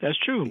true. That's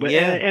true. But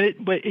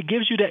it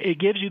gives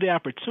you the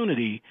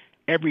opportunity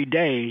every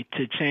day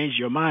to change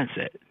your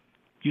mindset.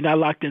 You're not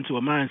locked into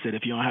a mindset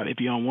if you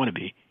don't want to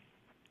be.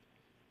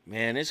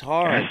 Man, it's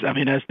hard.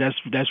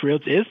 That's real.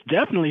 It's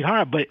definitely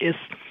hard, but it's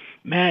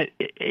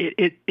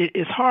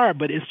hard,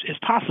 but it's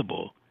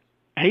possible.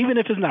 And even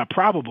if it's not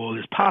probable,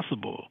 it's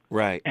possible.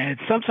 Right. And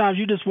sometimes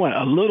you just want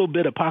a little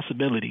bit of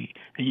possibility,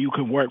 and you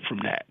can work from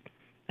that.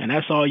 And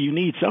that's all you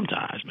need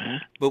sometimes, man.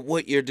 But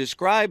what you're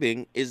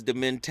describing is the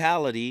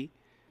mentality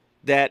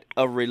that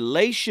a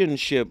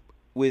relationship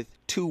with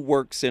two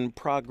works in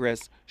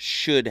progress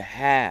should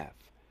have.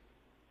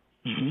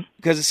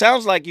 Because it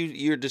sounds like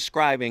you're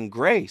describing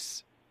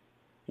grace.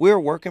 We're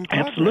a work in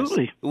progress.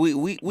 Absolutely.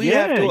 We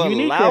have to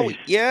allow it.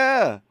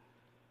 Yeah.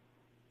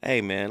 Hey,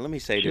 man, let me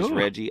say this,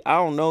 Reggie. I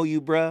don't know you,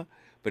 bruh,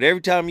 but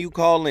every time you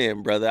call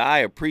in, brother, I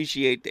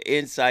appreciate the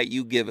insight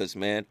you give us,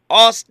 man.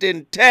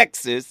 Austin,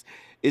 Texas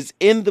is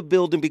in the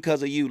building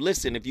because of you.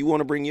 Listen, if you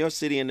want to bring your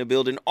city in the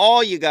building,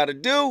 all you got to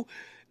do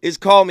is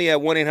call me at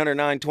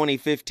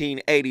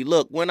 1-800-920-1580.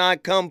 Look, when I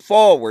come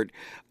forward,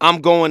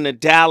 I'm going to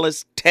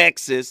Dallas,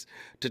 Texas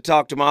to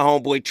talk to my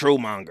homeboy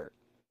Truemonger.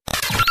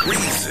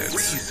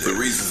 Reasons. The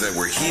reasons that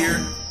we're here,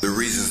 the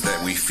reasons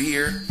that we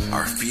fear,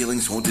 our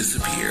feelings won't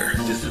disappear.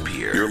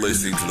 You're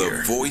listening to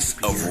the voice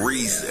of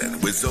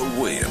reason with Zoe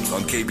Williams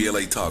on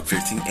KBLA Talk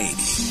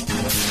 1580.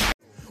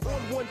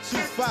 On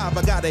 125,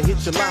 I gotta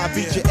hit your line,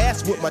 beat your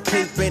ass with my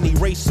tape, any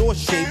race or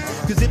shape.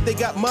 Cause if they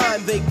got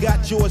mine, they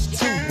got yours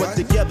too. But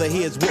together,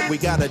 here's what we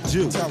gotta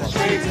do.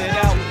 Straighten it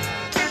out.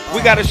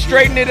 We gotta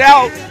straighten it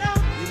out.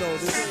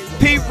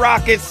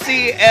 P-Rocket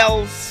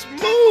CL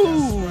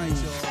Smooth.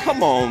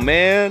 Come on,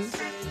 man.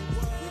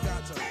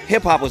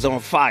 Hip-hop was on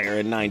fire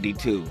in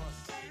 92.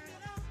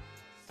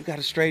 We got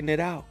to straighten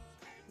it out.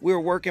 We're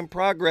a work in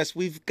progress.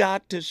 We've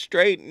got to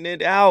straighten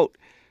it out.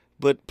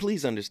 But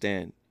please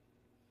understand,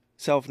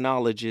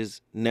 self-knowledge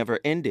is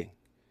never ending.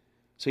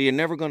 So you're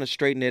never going to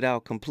straighten it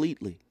out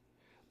completely.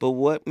 But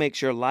what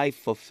makes your life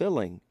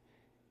fulfilling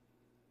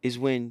is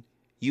when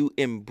you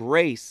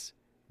embrace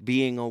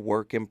being a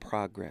work in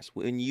progress.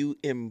 When you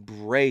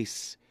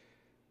embrace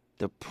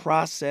the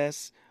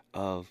process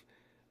of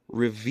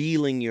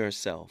revealing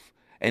yourself.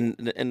 And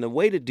the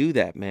way to do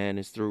that, man,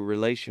 is through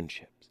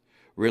relationships.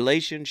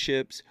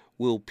 Relationships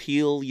will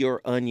peel your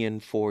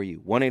onion for you.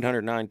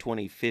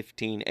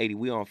 1-800-920-1580.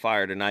 We on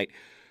fire tonight.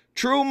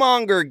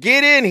 Truemonger,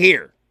 get in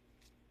here.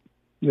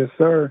 Yes,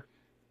 sir.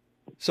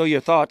 So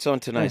your thoughts on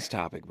tonight's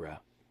topic, bro?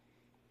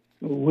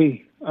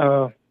 We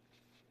got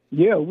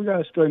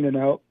to straighten it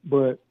out,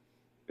 but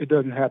it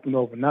doesn't happen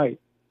overnight.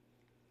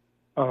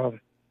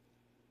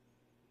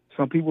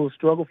 Some people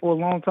struggle for a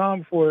long time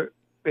before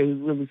they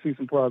really see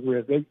some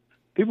progress.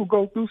 People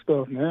go through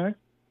stuff, man,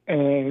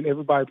 and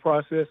everybody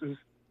processes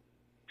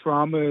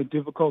trauma and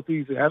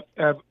difficulties and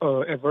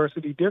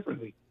adversity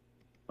differently.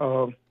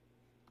 I've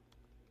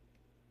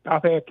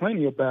had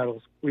plenty of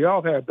battles. We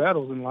all had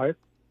battles in life.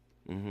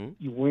 Mm-hmm.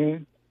 You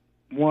win.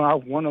 I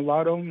won a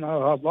lot of them.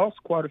 I've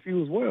lost quite a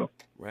few as well.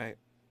 Right.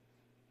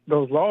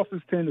 Those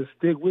losses tend to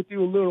stick with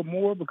you a little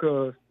more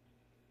because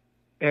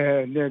they had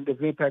a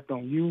negative impact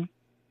on you.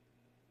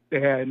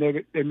 They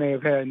may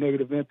have had a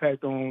negative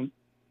impact on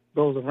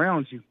those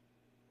around you.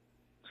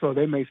 So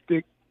they may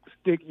stick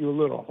you a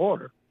little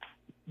harder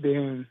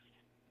than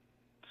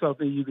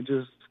something you can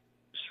just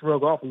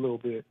shrug off a little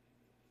bit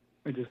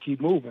and just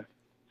keep moving.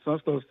 Some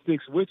stuff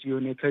sticks with you,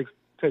 and it takes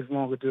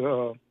longer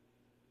to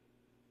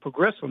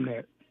progress from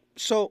that.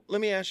 So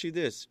let me ask you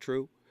this,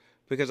 True,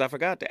 because I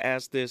forgot to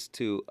ask this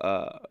to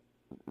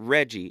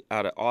Reggie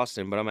out of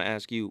Austin, but I'm going to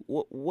ask you,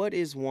 what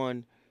is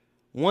one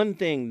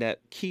thing that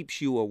keeps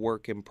you a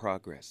work in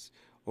progress,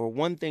 or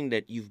one thing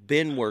that you've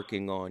been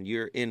working on,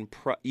 you're in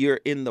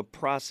the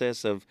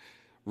process of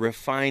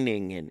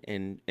refining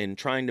and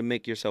trying to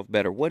make yourself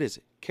better? What is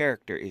it?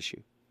 Character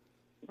issue?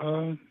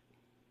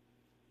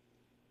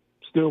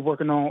 Still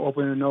working on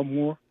opening up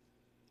more.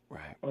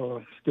 Right.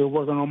 Still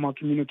working on my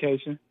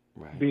communication.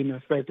 Right. Being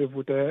effective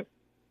with that.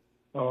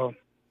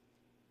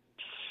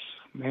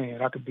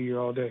 Man, I could be here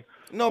all day.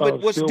 No,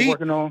 but what's still deep?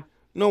 Working on.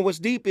 No, what's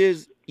deep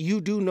is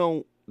you do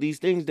know these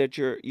things that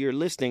you're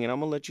listing, and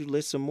I'm gonna let you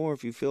list some more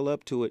if you feel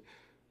up to it.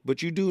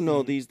 But you do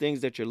know these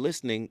things that you're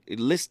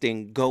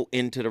listing go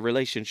into the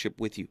relationship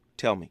with you.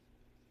 Tell me.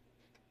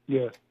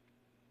 Yeah.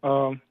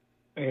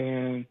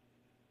 And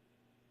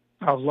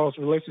I've lost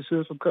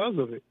relationships because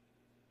of it.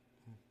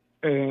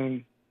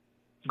 And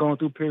going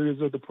through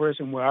periods of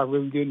depression where I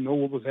really didn't know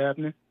what was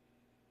happening.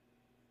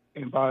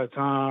 And by the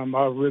time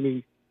I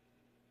really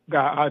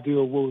got an idea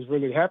of what was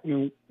really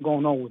happening,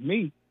 going on with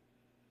me,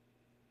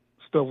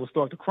 stuff would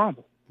start to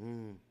crumble.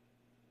 Mm.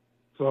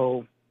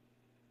 So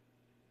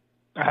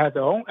I have to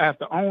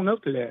own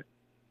up to that,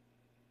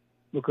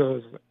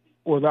 because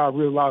whether I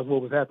realized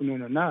what was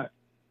happening or not,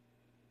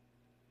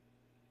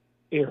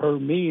 it hurt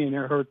me and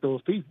it hurt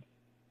those people.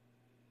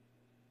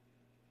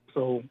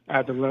 So I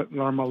had to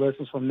learn my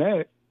lessons from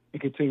that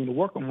and continue to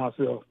work on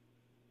myself.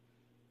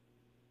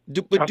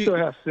 I still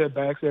have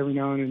setbacks every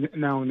now and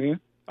then.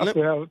 I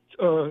still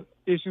have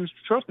issues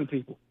trusting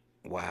people.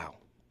 Wow.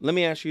 Let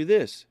me ask you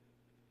this.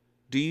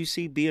 Do you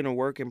see being a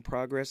work in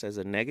progress as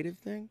a negative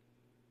thing?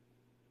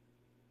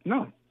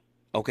 No.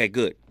 Okay,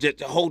 good.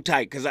 Just hold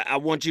tight, because I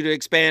want you to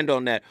expand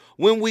on that.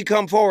 When we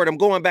come forward, I'm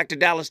going back to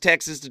Dallas,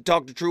 Texas to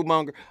talk to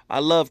Truemonger. I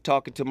love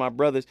talking to my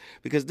brothers,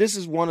 because this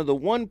is one of the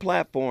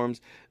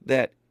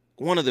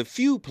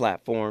few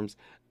platforms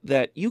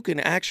that you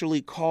can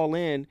actually call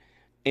in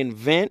and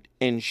vent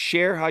and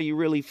share how you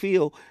really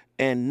feel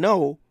and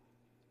know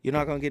you're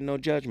not going to get no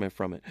judgment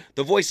from it.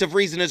 The voice of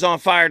reason is on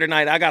fire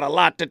tonight. I got a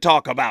lot to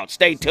talk about.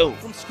 Stay tuned.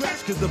 From scratch,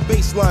 because the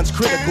bassline's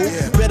critical.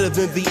 Better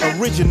than the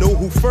original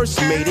who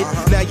first made it.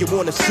 Now you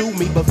want to sue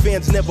me, but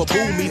fans never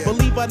boo me.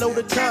 Believe I know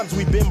the times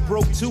we've been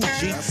broke too,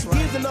 G.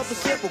 Here's another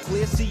sample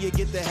clear. See you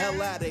get the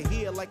hell out of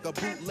here like a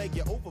bootleg.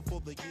 You're over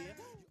for the year.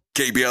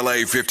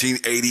 KBLA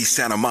 1580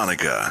 Santa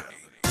Monica.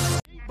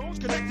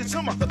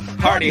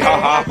 Party, ha,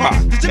 ha, ha.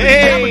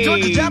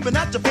 Hey!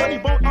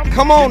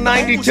 Come on,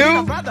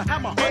 92.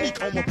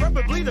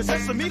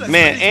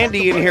 Man,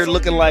 Andy in here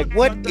looking like,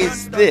 what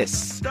is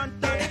this?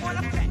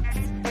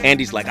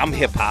 Andy's like, I'm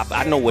hip-hop.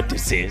 I know what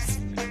this is.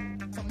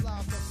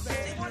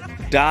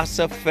 Das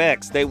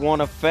Effects. They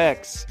want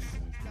effects.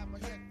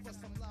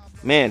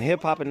 Man,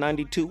 hip-hop in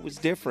 92 was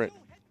different.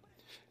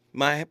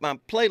 My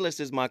playlist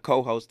is my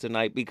co-host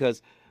tonight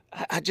because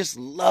I just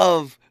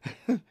love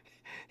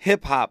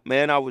hip-hop,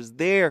 man. I was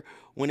there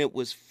when it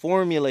was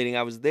formulating.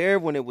 I was there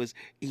when it was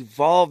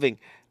evolving.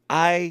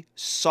 I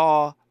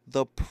saw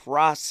the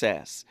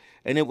process,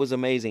 and it was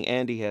amazing.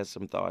 Andy has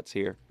some thoughts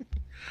here.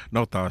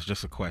 No thoughts,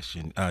 just a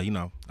question.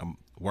 I'm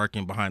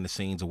working behind the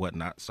scenes or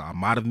whatnot, so I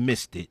might have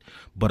missed it.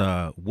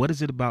 But what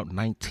is it about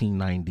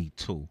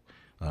 1992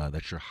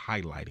 that you're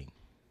highlighting?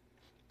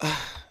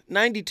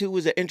 92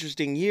 was an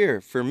interesting year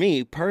for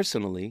me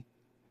personally.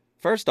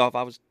 First off,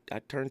 I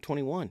turned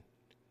 21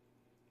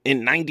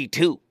 in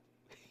 92.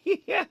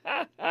 It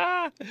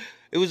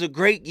was a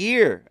great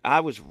year.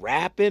 I was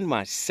rapping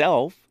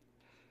myself,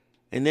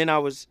 and then I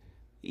was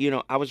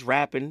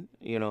rapping,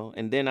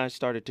 and then I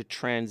started to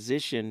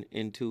transition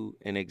into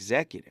an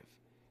executive.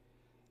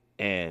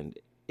 And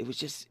it was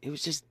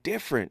just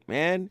different,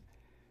 man.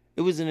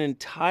 It was an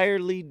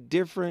entirely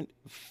different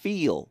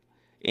feel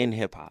in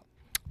hip hop.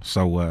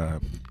 So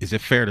is it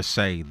fair to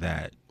say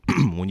that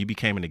when you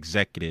became an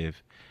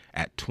executive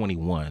at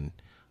 21,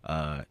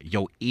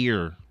 your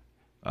ear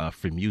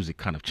for music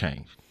kind of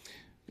changed?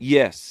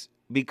 Yes,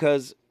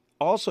 because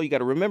also you got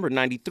to remember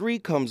 93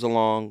 comes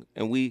along,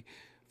 and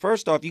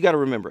first off, you got to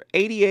remember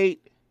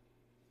 88,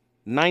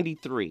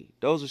 93.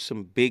 Those are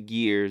some big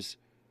years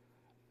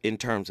in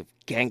terms of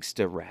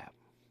gangsta rap.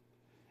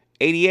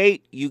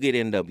 88, you get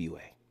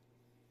NWA,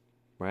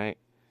 right?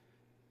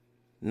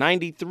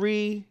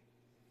 93,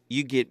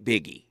 you get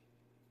Biggie,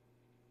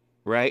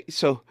 right?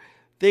 So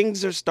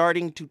things are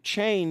starting to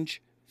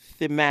change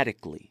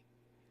thematically.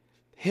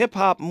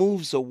 Hip-hop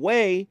moves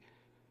away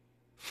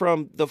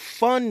from the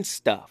fun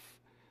stuff,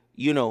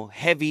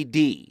 Heavy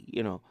D,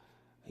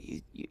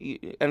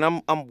 and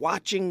I'm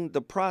watching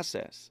the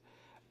process.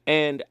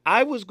 And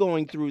I was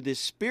going through this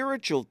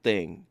spiritual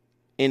thing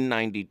in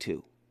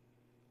 92.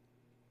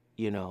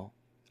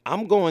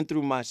 I'm going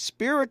through my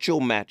spiritual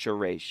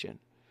maturation.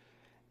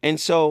 And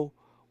so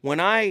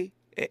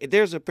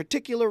there's a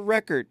particular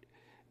record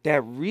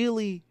that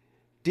really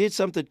did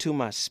something to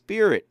my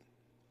spirit.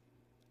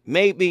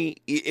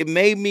 It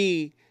made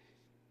me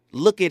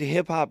look at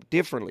hip hop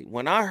differently.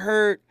 When I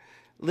heard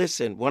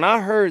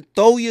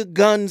Throw Your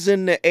Guns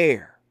in the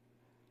Air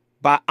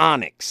by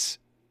Onyx.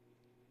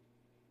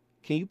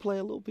 Can you play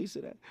a little piece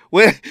of that?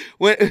 When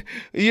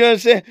you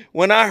understand?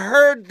 When I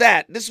heard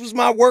that, this was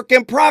my work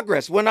in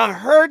progress. When I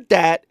heard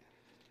that,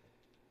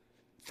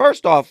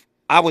 first off,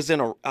 I was in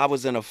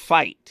a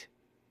fight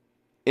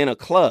in a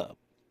club.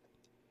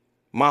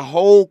 My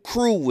whole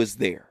crew was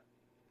there,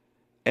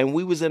 and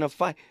we was in a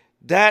fight.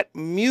 That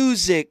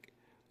music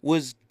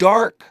was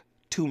dark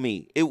to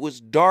me. It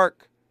was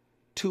dark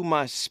to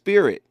my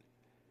spirit.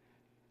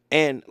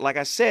 And like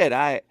I said,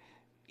 I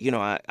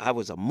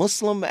was a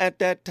Muslim at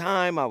that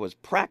time. I was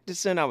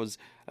practicing. I was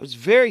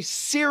very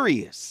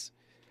serious.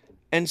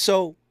 And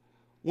so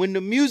when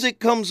the music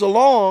comes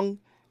along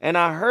and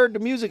I heard the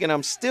music and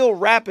I'm still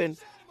rapping,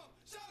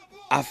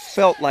 I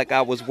felt like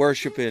I was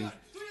worshiping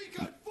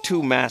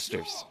two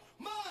masters.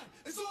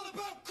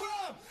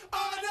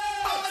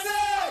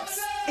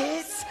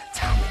 It's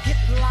time to get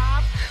live.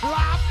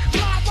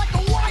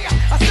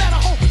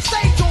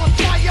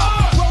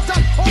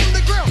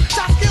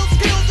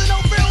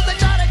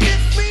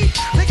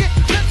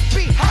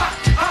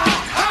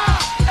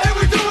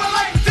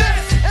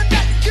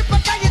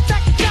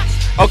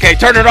 Okay,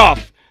 turn it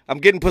off. I'm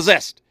getting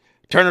possessed.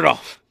 Turn it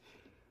off.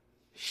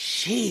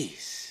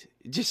 Jeez.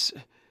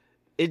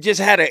 It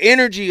just had an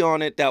energy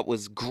on it that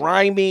was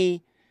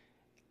grimy,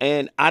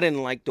 and I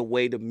didn't like the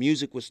way the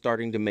music was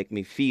starting to make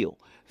me feel.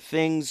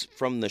 Things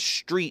from the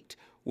street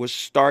were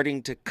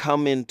starting to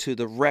come into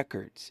the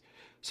records.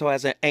 So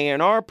as an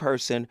A&R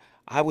person,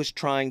 I was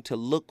trying to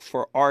look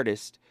for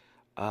artists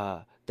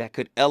that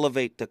could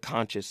elevate the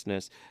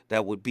consciousness,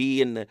 that would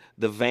be in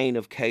the vein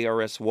of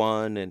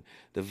KRS-One and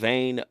the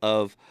vein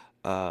of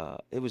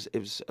it was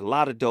a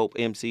lot of dope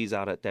MCs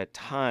out at that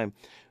time,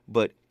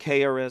 but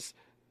KRS,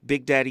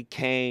 Big Daddy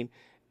Kane,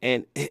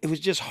 and it was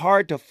just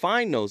hard to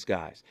find those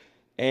guys.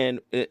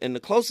 And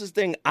the closest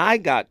thing I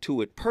got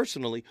to it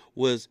personally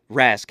was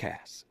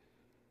Razkaz,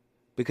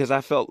 because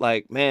I felt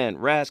like, man,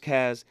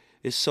 Razkaz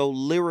is so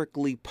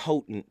lyrically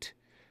potent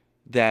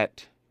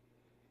that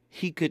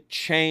he could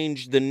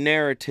change the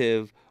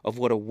narrative of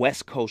what a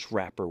West Coast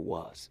rapper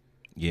was.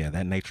 Yeah,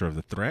 that nature of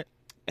the threat.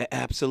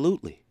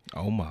 Absolutely.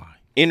 Oh my.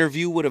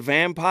 Interview with a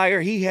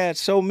Vampire. He had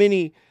so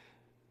many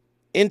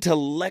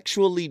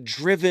intellectually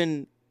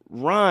driven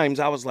rhymes.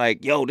 I was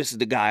like, yo, this is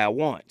the guy I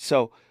want.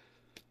 So,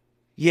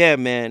 yeah,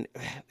 man.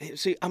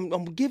 See,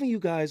 I'm giving you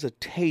guys a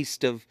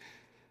taste of,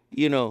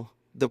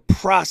 the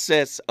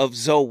process of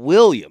Zoe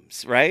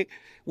Williams, right?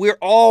 We're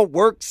all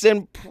works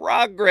in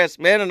progress,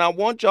 man. And I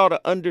want y'all to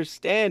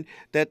understand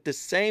that the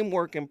same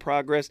work in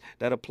progress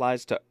that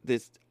applies to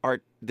this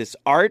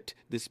art,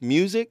 this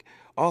music,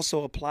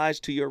 also applies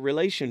to your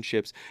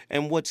relationships.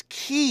 And what's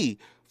key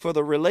for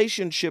the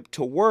relationship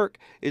to work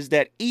is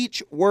that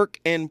each work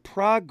in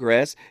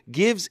progress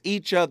gives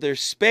each other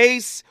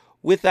space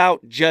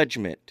without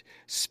judgment,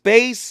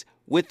 space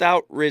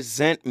without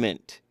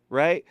resentment,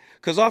 right?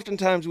 Because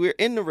oftentimes we're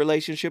in the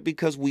relationship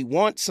because we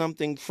want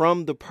something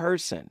from the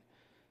person.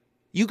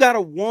 You got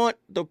to want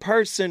the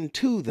person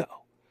too,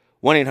 though.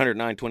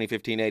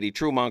 1-800-920-1580.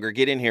 Truemonger,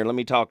 get in here. Let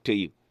me talk to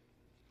you.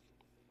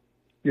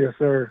 Yes,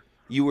 sir.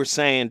 You were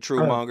saying,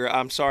 Truemonger,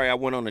 I'm sorry I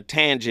went on a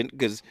tangent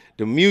because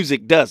the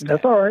music does that.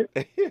 That's all right.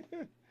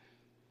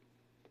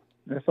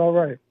 That's all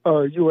right.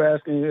 You were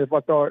asking if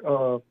I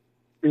thought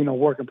being a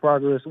work in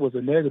progress was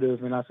a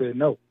negative, and I said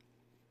no.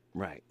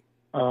 Right.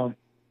 How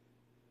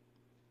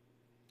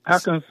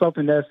can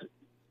something that's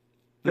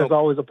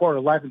always a part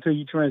of life until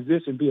you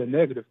transition be a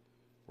negative?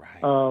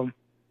 Right.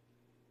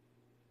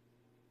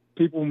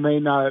 People may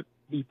not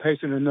be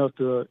patient enough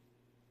to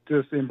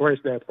just embrace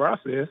that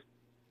process.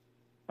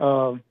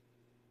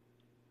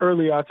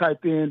 Earlier, I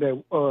typed in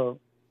that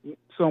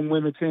some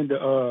women tend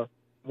to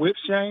whip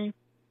shame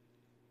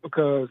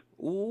because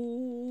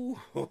Ooh.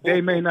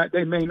 you may not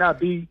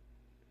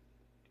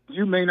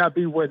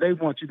be where they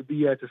want you to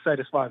be at to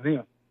satisfy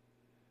them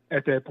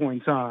at that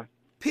point in time.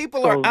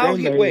 People are out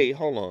here. Wait,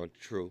 hold on,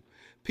 True.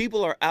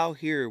 People are out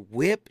here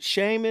whip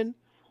shaming.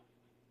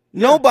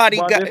 Nobody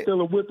got. They're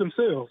still a whip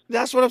themselves.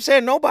 That's what I'm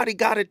saying. Nobody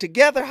got it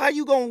together. How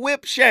you gonna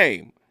whip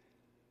shame?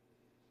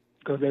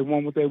 Because they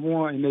want what they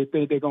want, and they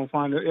think they're gonna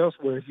find it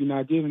elsewhere if you're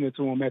not giving it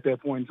to them at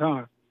that point in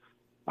time.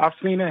 I've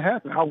seen that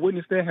happen. I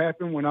witnessed that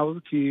happen when I was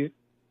a kid.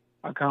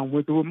 I kind of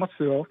went through it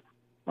myself.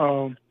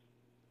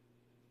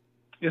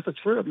 It's a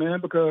trip, man,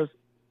 because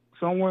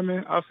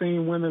I've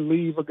seen women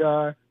leave a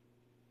guy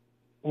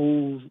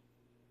who's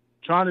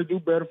trying to do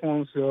better for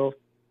himself,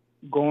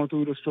 going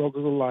through the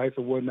struggles of life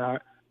and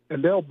whatnot,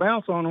 and they'll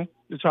bounce on them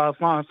to try to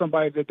find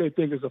somebody that they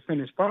think is a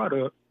finished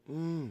product.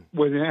 When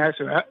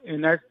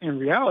in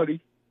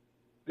reality,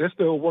 they're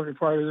still a work in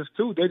progress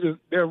too.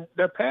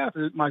 Their path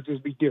might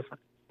just be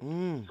different.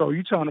 So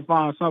you're trying to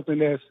find something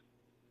that's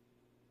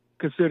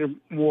considered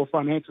more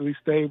financially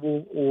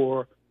stable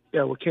or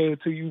that will cater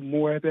to you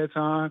more at that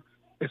time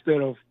instead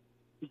of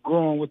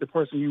growing with the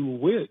person you were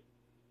with,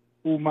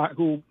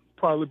 who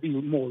probably be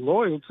more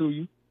loyal to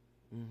you,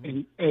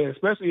 and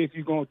especially if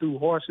you're going through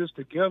hardships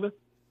together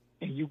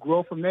and you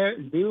grow from that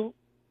and build.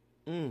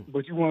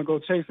 But you want to go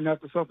chasing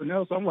after something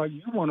else. I'm like,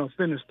 you want a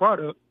finished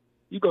product,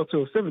 you go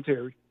to a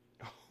cemetery.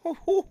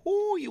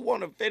 You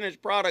want a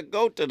finished product,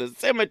 go to the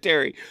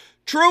cemetery.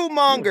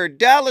 Truemonger,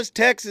 Dallas,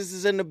 Texas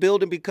is in the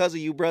building because of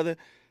you, brother.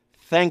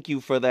 Thank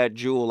you for that,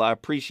 Jewel. I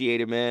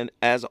appreciate it, man.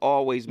 As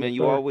always, man,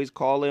 you always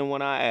call in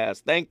when I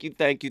ask. Thank you,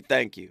 thank you,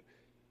 thank you.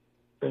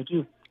 Thank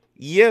you.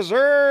 Yes,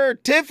 sir.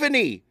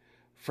 Tiffany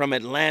from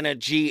Atlanta,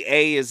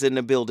 GA is in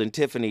the building.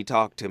 Tiffany,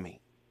 talk to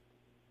me.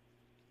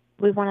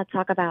 We want to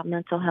talk about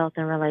mental health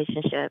and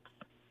relationships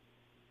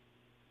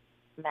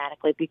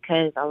automatically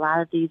because a lot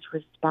of these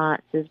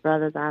responses,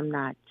 brothers, I'm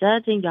not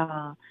judging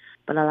y'all,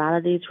 but a lot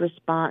of these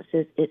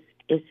responses,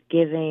 it's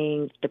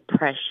giving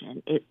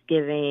depression. It's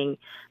giving,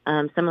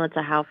 similar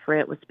to how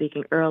Fred was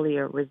speaking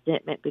earlier,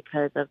 resentment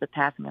because of the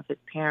passing of his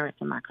parents,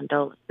 and my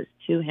condolences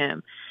to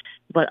him.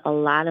 But a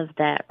lot of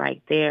that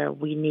right there,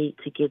 we need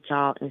to get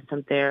y'all in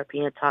some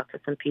therapy and talk to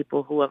some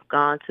people who have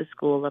gone to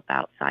school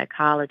about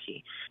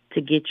psychology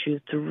to get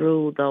you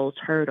through those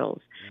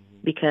hurdles.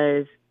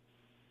 Because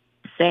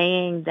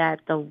saying that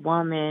the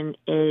woman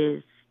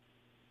is,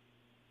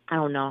 I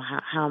don't know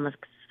how I'm going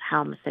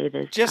to say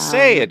this. Just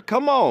say it.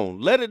 Come on.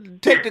 Let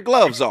it take the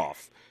gloves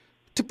off.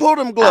 To pull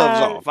them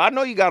gloves off. I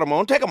know you got them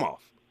on. Take them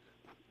off.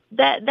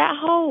 That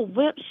whole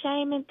whip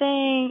shaming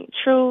thing,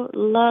 true,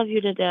 love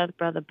you to death,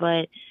 brother,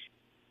 but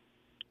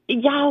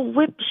y'all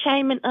whip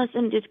shaming us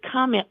and just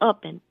coming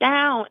up and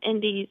down in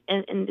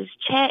this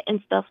chat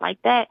and stuff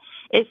like that,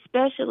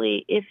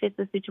 especially if it's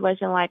a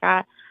situation like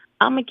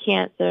I'm a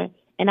Cancer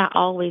and I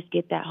always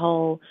get that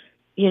whole,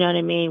 you know what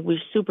I mean,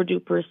 we're super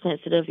duper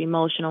sensitive,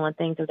 emotional and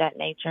things of that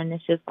nature. And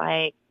it's just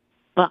like,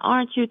 but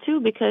aren't you too?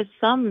 Because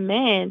some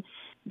men,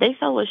 they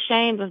so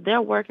ashamed of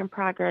their work in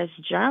progress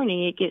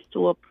journey, it gets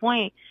to a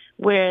point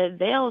where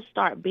they'll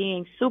start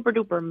being super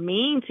duper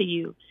mean to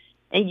you.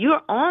 And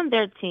you're on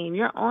their team,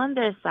 you're on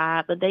their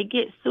side, but they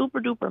get super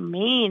duper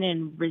mean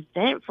and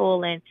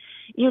resentful and,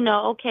 you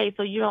know, okay,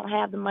 so you don't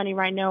have the money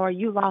right now or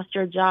you lost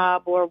your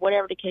job or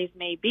whatever the case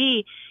may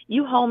be.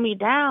 You hold me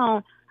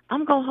down,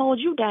 I'm going to hold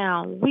you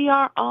down. We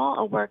are all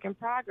a work in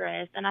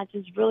progress. And I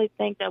just really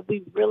think that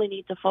we really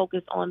need to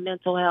focus on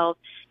mental health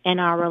in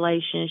our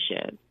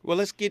relationship. Well,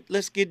 let's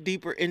get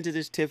deeper into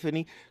this,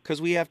 Tiffany,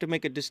 because we have to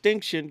make a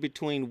distinction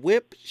between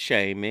whip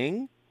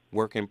shaming,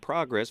 work in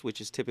progress,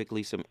 which is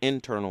typically some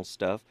internal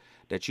stuff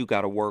that you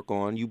got to work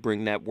on. You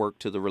bring that work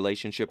to the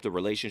relationship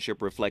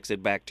reflects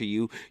it back to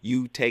you.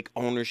 You take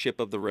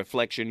ownership of the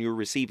reflection you're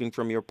receiving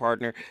from your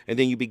partner, and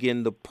then you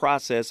begin the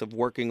process of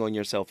working on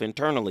yourself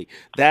internally.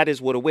 That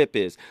is what a whip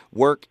is.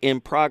 Work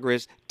in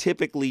progress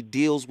typically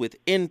deals with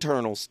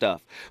internal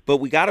stuff, but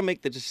we got to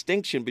make the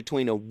distinction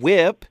between a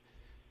whip,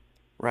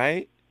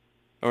 right,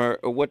 or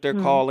what they're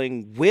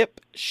calling whip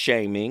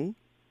shaming,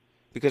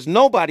 because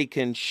nobody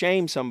can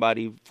shame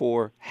somebody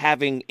for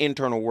having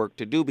internal work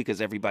to do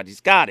because everybody's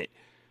got it.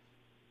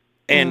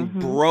 And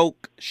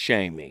broke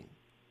shaming.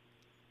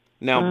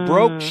 Now,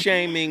 broke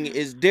shaming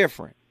is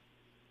different.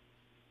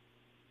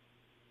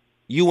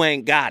 You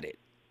ain't got it.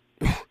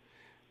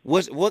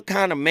 What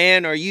kind of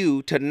man are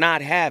you to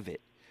not have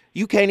it?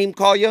 You can't even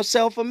call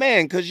yourself a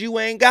man because you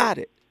ain't got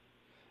it.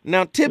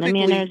 Now, typically...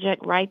 Let me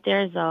interject right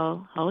there,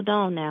 Zoe. Hold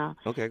on now.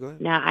 Okay, go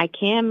ahead. Now, I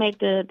can make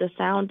the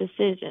sound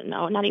decision.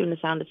 No, not even the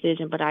sound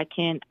decision, but I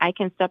can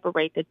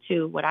separate the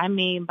two. What I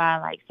mean by,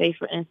 like, say,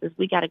 for instance,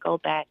 we got to go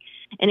back,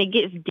 and it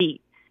gets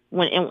deep,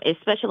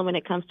 especially when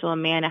it comes to a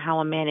man and how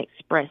a man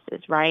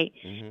expresses, right?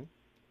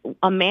 Mm-hmm.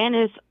 A man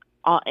is,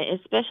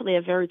 especially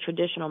a very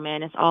traditional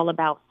man, it's all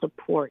about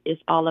support.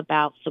 It's all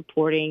about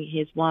supporting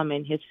his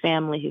woman, his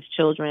family, his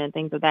children, and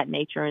things of that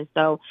nature. And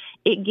so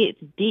it gets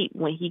deep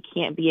when he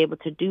can't be able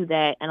to do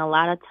that. And a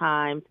lot of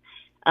times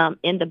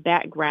in the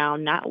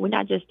background, we're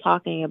not just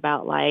talking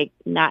about like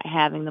not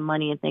having the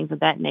money and things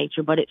of that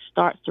nature, but it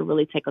starts to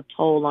really take a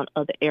toll on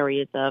other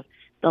areas of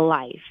the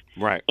life.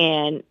 Right.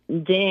 And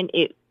then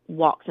it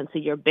walks into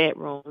your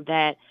bedroom,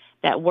 that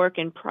work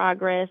in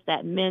progress,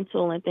 that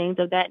mental and things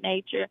of that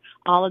nature,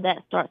 all of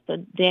that starts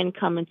to then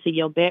come into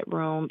your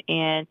bedroom.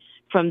 And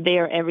from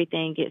there,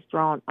 everything gets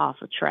thrown off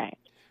a track.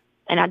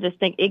 And I just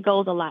think it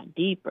goes a lot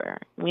deeper.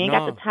 We ain't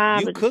got the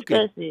time to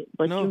discuss it,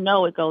 but you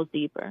know it goes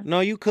deeper.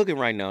 No, you cooking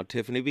right now,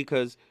 Tiffany,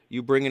 because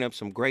you're bringing up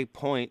some great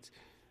points.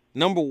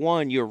 Number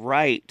one, you're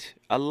right.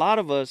 A lot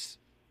of us,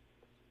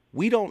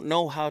 we don't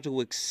know how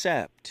to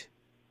accept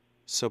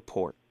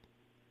support,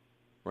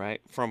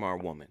 right, from our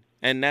woman.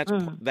 And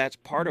that's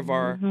part of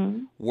our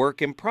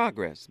work in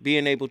progress,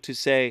 being able to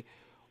say,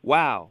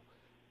 wow,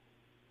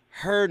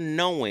 her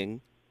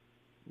knowing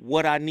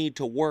what I need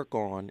to work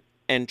on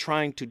and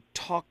trying to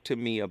talk to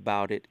me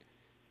about it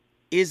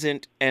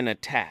isn't an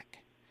attack.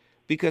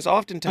 Because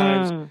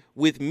oftentimes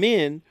with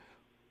men,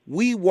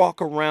 we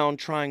walk around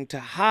trying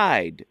to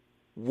hide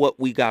what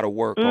we got to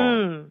work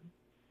on.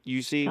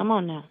 You see? Come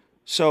on now.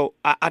 So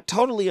I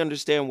totally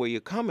understand where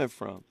you're coming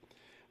from.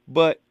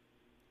 But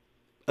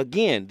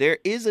again, there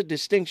is a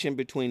distinction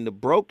between the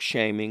broke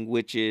shaming,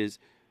 which is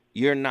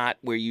you're not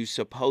where you're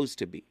supposed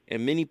to be.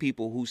 And many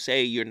people who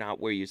say you're not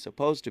where you're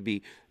supposed to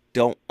be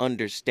don't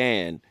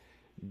understand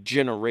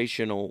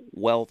generational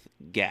wealth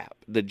gap,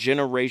 the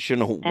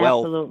generational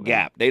wealth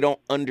gap. They don't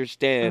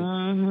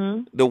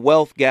understand the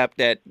wealth gap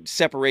that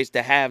separates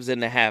the haves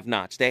and the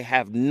have-nots. They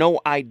have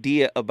no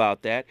idea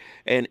about that.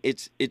 And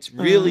it's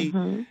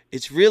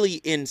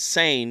really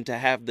insane to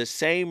have the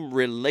same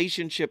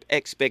relationship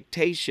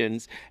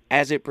expectations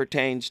as it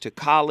pertains to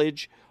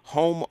college,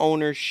 home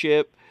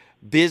ownership,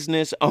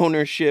 business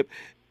ownership,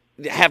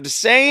 have the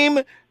same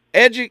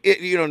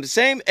the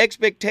same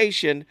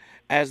expectation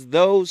as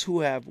those who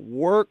have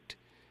worked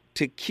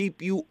to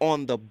keep you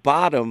on the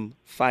bottom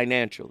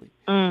financially.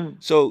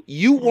 So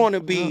you want to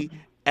be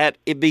at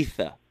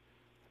Ibiza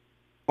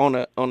on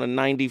a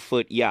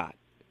 90-foot yacht.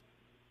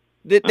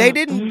 They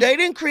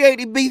didn't create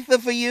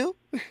Ibiza for you.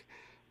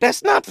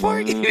 That's not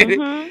for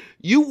you.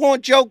 You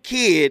want your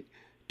kid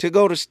to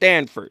go to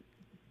Stanford.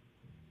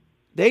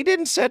 They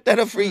didn't set that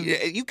up for you.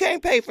 You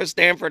can't pay for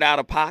Stanford out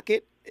of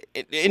pocket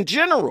in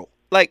general.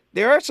 Like,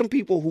 there are some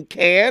people who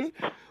can,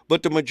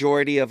 but the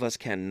majority of us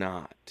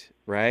cannot,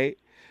 right?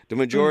 The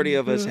majority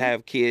of us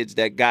have kids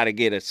that got to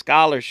get a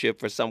scholarship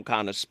for some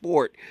kind of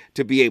sport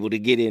to be able to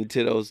get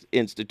into those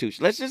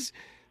institutions. Let's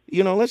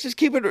just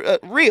keep it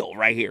real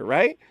right here,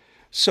 right?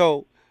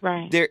 So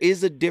Right. There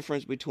is a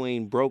difference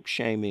between broke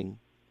shaming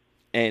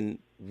and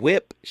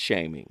WIP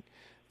shaming.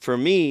 For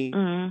me,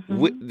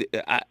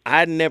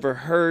 I'd never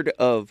heard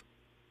of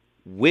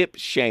WIP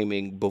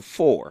shaming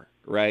before,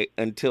 right?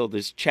 Until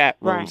this chat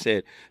room Right.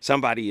 said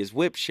somebody is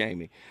WIP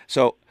shaming.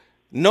 So,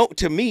 no,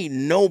 to me,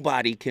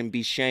 nobody can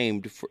be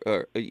shamed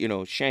for,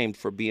 shamed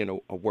for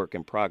being a work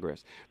in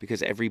progress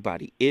because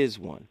everybody is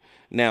one.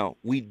 Now,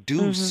 we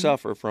do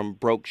suffer from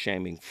broke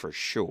shaming for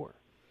sure.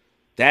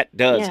 That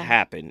does Yeah.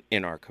 happen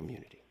in our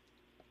community.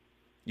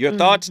 Your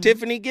thoughts,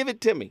 Tiffany? Give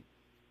it to me.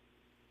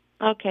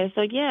 Okay,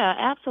 so yeah,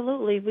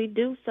 absolutely. We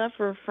do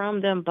suffer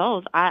from them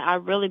both. I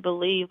really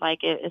believe,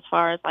 like, as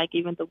far as, like,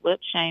 even the whip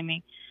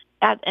shaming.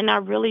 And I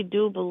really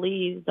do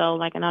believe, though,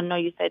 like, and I know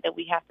you said that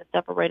we have to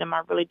separate them.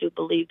 I really do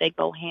believe they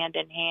go hand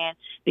in hand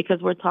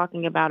because we're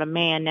talking about a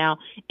man. Now,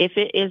 if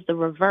it is the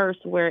reverse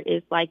where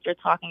it's like you're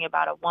talking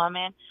about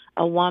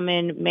a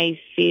woman may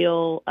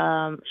feel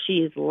she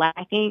is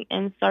lacking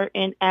in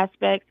certain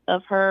aspects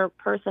of her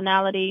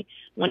personality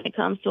when it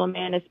comes to a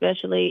man,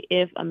 especially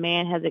if a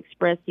man has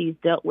expressed he's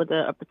dealt with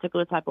a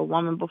particular type of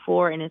woman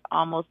before, and it's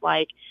almost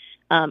like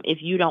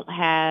if you don't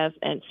have,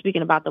 and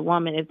speaking about the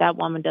woman, if that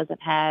woman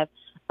doesn't have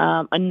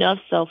enough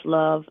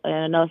self-love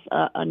and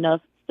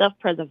enough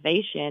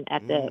self-preservation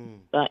at the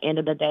end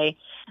of the day,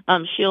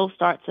 she'll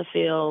start to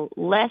feel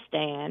less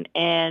than.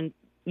 And,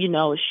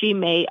 she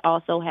may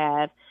also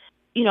have,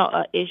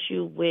 an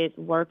issue with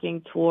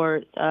working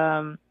towards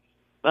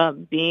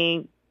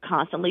being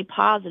constantly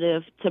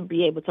positive to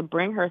be able to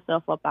bring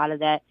herself up out of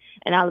that.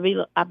 And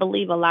I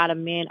believe a lot of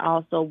men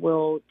also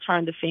will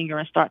turn the finger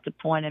and start to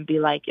point and be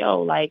like,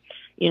 yo, like,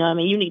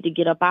 you need to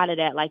get up out of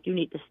that. Like, you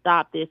need to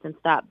stop this and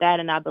stop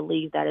that. And I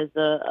believe that is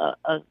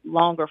a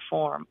longer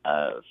form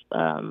of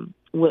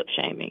whip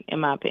shaming, in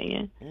my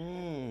opinion.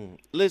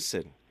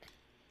 Listen,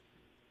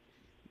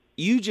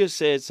 you just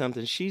said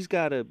something. She's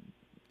got to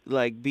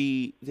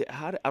be,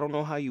 I don't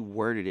know how you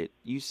worded it.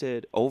 You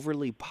said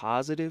overly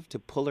positive to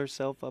pull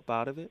herself up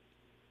out of it.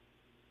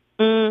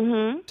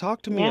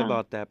 Talk to me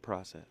about that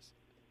process.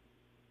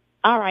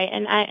 All right,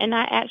 and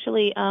I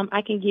actually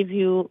I can give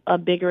you a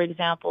bigger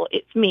example.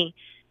 It's me.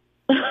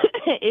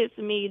 It's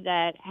me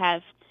that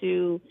has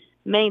to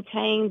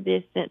maintain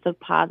this sense of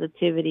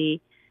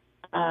positivity.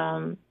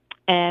 And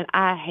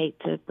I hate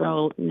to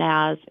throw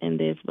Nas in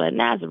this, but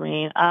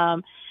Nazarene.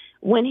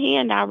 When he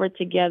and I were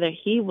together,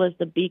 he was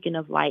the beacon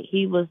of light.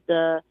 He was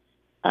the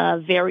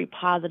very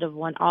positive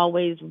one,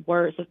 always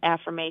words of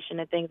affirmation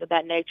and things of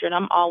that nature. And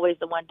I'm always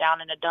the one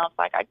down in the dumps,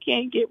 like, I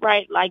can't get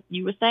right, like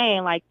you were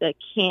saying, like the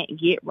can't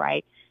get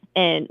right,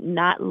 and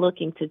not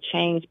looking to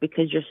change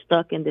because you're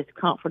stuck in this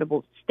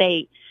comfortable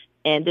state.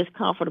 And this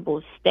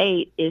comfortable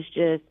state is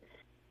just,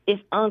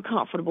 it's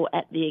uncomfortable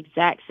at the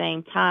exact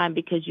same time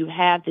because you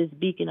have this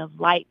beacon of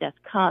light that's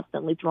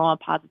constantly throwing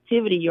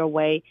positivity your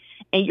way,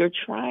 and you're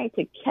trying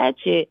to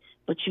catch it,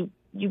 but you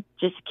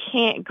just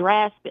can't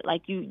grasp it.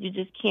 Like you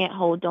just can't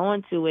hold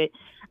on to it.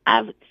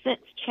 I've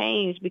since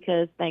changed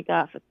because thank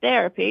God for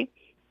therapy,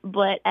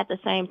 but at the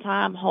same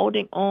time,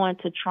 holding on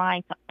to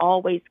trying to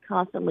always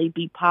constantly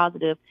be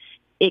positive,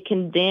 it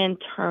can then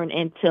turn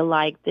into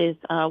like this,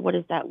 what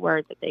is that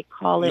word that they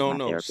call it?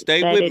 No,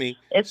 stay with me.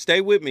 Stay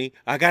with me.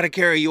 I got to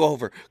carry you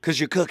over because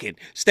you're cooking.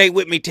 Stay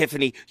with me,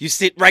 Tiffany. You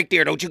sit right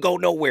there. Don't you go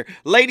nowhere.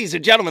 Ladies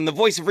and gentlemen, the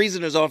voice of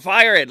reason is on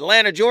fire.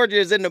 Atlanta, Georgia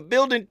is in the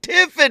building.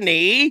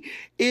 Tiffany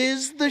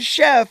is the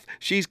chef.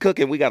 She's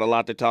cooking. We got a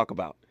lot to talk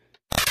about.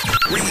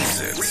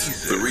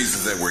 Reasons. The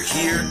reasons that we're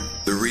here,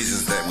 the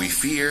reasons that we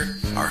fear,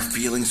 our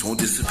feelings won't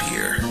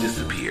disappear.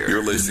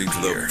 You're listening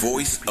to the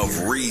voice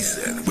of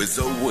reason with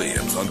Zoe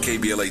Williams on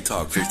KBLA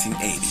Talk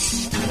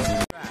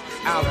 1580.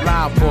 Out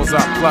loud pulls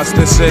up, plus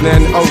this in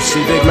an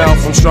OC, Big Mel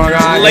from Strong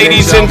Island.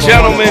 Ladies and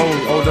gentlemen,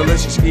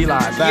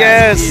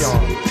 yes,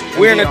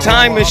 we're in a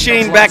time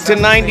machine back to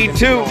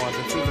 92.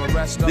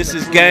 This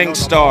is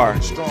Gangstar.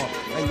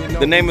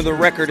 The name of the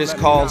record is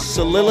called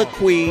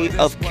Soliloquy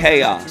of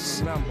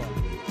Chaos.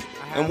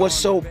 And what's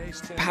so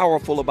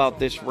powerful about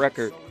this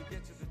record,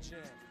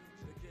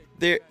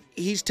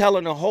 he's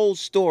telling a whole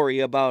story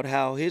about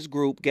how his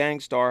group,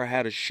 Gangstar,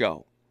 had a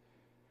show.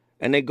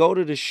 And they go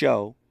to the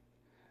show,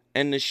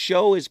 and the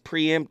show is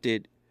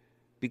preempted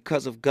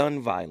because of gun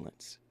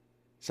violence.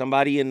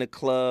 Somebody in the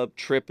club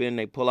tripping,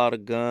 they pull out a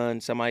gun,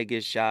 somebody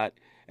gets shot,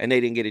 and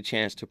they didn't get a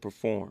chance to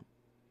perform.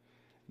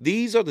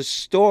 These are the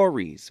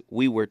stories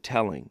we were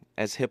telling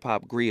as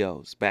hip-hop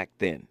griots back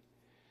then.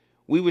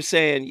 We were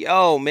saying,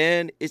 yo,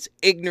 man, it's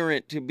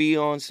ignorant to be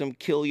on some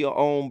kill your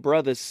own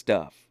brother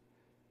stuff,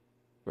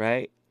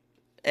 right?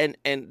 And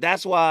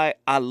that's why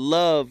I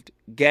loved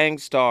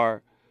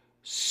Gangstar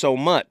so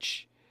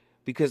much,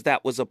 because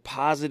that was a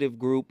positive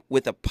group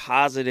with a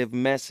positive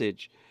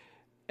message.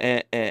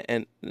 And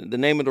the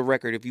name of the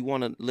record, if you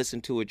want to listen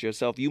to it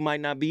yourself, you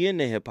might not be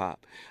into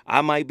hip-hop.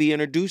 I might be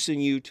introducing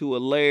you to a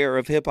layer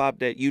of hip-hop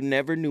that you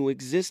never knew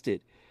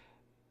existed.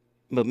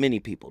 But many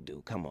people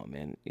do. Come on,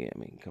 man. Yeah, I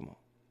mean, come on.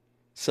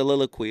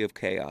 Soliloquy of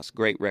Chaos,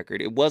 great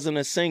record. It wasn't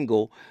a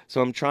single, so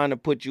I'm trying to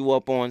put you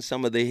up on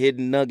some of the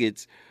hidden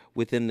nuggets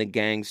within the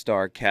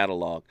Gangstar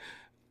catalog.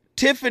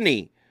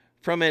 Tiffany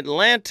from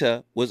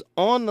Atlanta was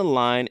on the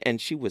line,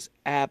 and she was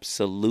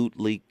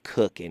absolutely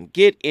cooking.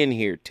 Get in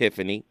here,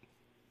 Tiffany.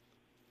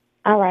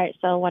 All right.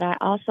 So what I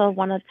also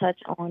want to touch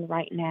on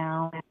right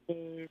now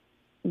is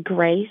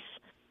grace,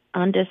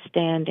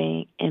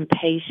 understanding, and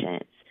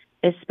patience,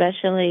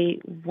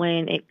 especially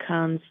when it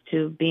comes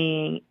to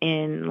being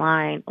in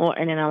line or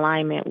in an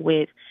alignment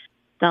with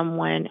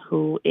someone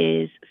who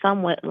is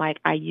somewhat like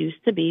I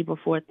used to be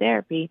before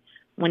therapy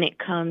when it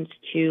comes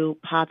to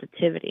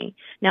positivity.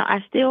 Now,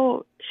 I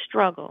still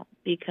struggle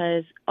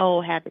because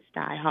old habits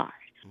die hard.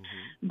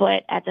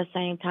 But at the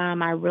same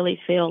time, I really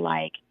feel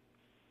like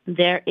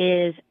there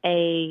is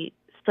a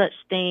such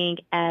thing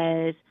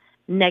as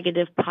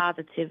negative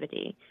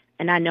positivity.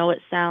 And I know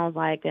it sounds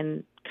like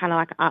kind of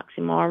like an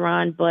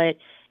oxymoron, but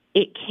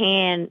it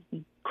can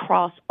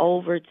cross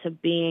over to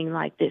being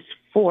like this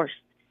forced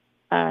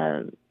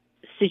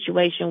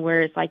situation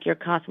where it's like you're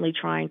constantly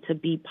trying to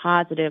be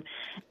positive.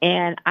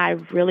 And I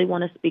really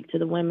want to speak to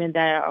the women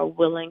that are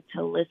willing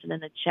to listen in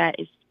the chat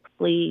is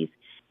please,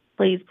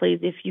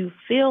 if you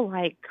feel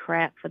like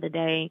crap for the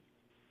day,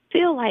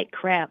 feel like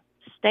crap.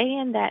 Stay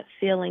in that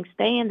feeling,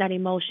 stay in that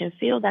emotion,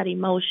 feel that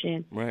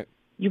emotion. Right.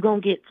 You're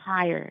going to get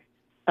tired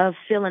of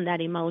feeling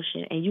that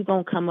emotion and you're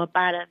going to come up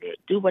out of it.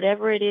 Do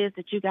whatever it is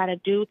that you got to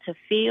do to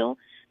feel,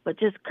 but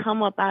just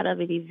come up out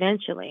of it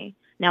eventually.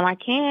 Now, I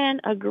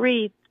can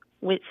agree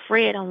with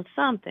Fred on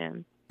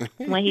something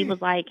when he was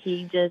like,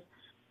 he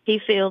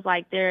feels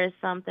like there is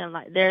something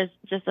like there's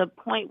just a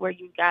point where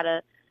you got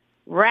to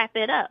wrap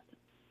it up.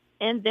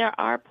 And there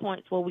are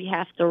points where we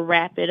have to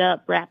wrap it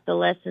up, wrap the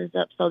lessons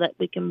up so that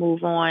we can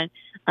move on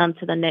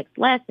to the next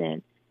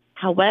lesson.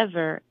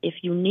 However,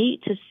 if you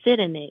need to sit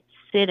in it,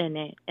 sit in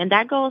it. And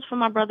that goes for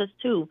my brothers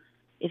too.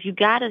 If you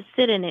got to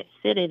sit in it,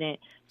 sit in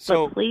it.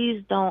 So, but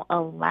please don't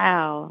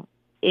allow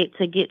it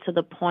to get to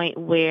the point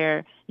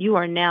where you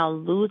are now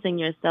losing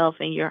yourself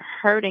and you're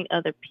hurting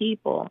other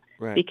people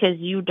because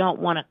you don't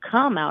want to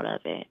come out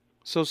of it.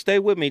 So stay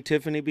with me,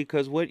 Tiffany,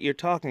 because what you're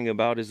talking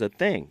about is a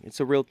thing.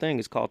 It's a real thing.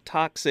 It's called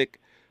toxic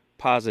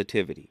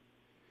positivity.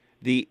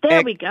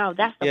 There we go.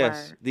 That's the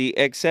word. The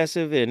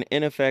excessive and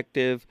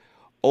ineffective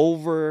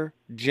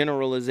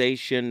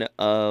overgeneralization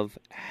of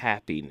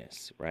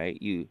happiness, right?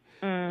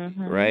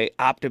 Right?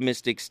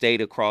 Optimistic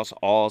state across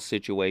all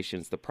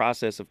situations. The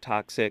process of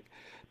toxic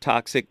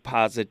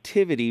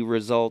positivity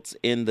results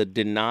in the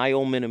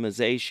denial,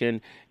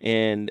 minimization,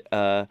 and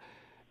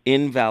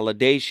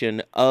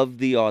invalidation of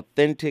the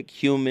authentic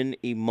human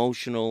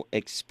emotional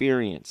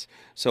experience.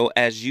 So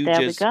as you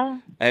just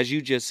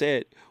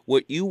said,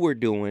 what you were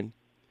doing,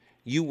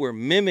 you were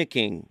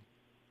mimicking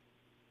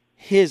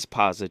his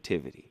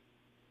positivity.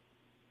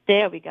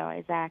 There we go.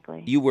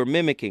 Exactly. You were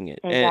mimicking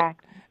it.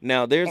 Exactly. And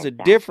now there's a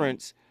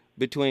difference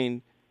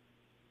between,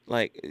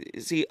 like,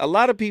 see, a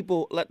lot of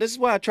people, this is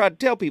why I try to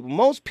tell people,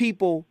 most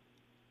people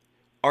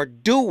are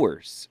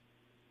doers.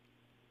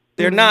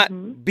 They're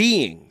not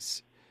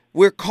beings.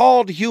 We're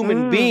called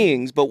human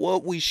beings, but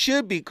what we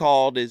should be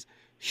called is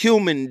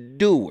human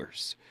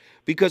doers,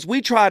 because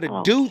we try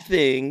to do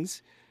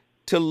things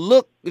to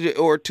look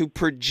or to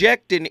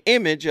project an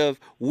image of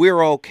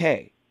we're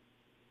okay.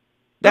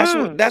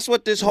 That's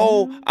what this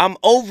whole I'm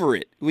over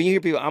it. When you hear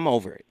people, I'm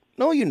over it.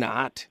 No, you're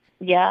not.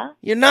 Yeah.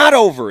 You're not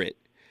over it,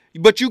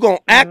 but you're going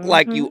to act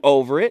like you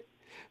over it.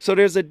 So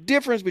there's a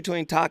difference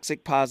between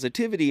toxic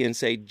positivity and,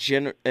 say,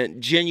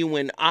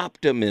 genuine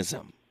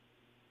optimism.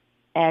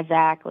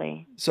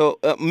 Exactly. So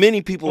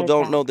many people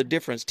don't know the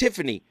difference.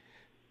 Tiffany,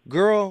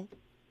 girl,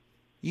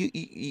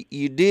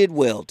 you did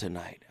well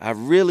tonight. I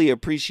really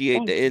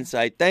appreciate the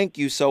insight. Thank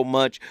you so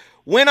much.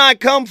 When I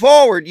come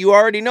forward, you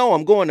already know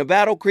I'm going to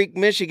Battle Creek,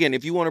 Michigan.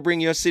 If you want to bring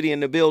your city in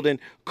the building,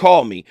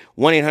 call me.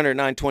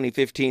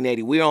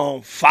 1-800-920-1580. We're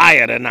on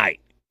fire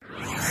tonight.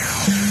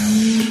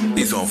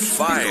 He's on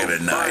fire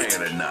tonight.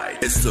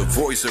 It's the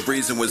Voice of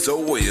Reason with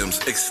Zoe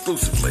Williams,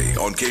 exclusively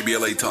on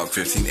KBLA Talk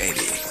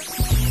 1580.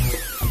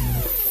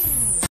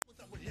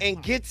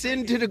 And gets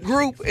into the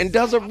group and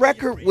does a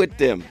record with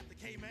them.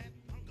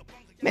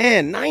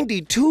 Man,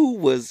 92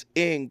 was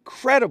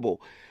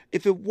incredible.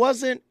 If it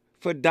wasn't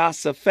for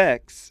Das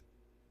Effects,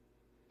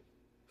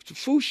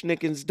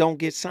 Fushnikins don't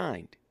get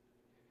signed.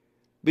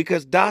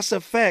 Because Das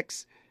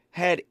Effects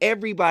had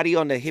everybody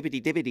on the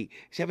hippity-dippity,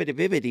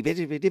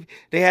 shippity-bippity,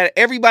 they had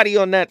everybody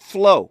on that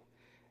flow.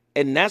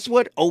 And that's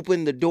what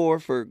opened the door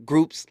for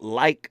groups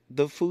like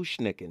the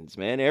Fushnikins,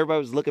 man. Everybody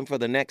was looking for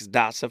the next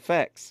Das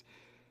Effects.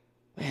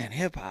 Man,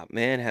 hip-hop,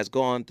 man, has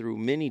gone through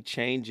many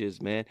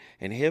changes, man.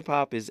 And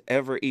hip-hop is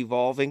ever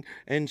evolving,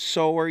 and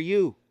so are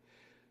you.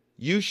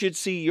 You should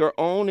see your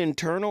own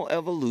internal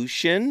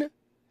evolution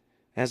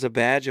as a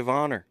badge of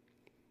honor.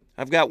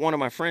 I've got one of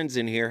my friends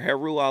in here,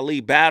 Heru Ali,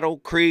 Battle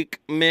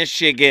Creek,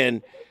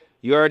 Michigan.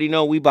 You already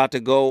know we about to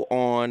go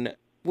on.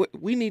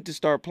 We need to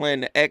start playing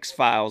the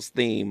X-Files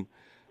theme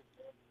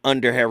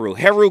under Heru.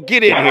 Heru,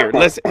 get in here.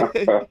 Let's...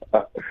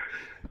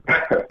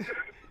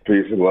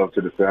 Peace and love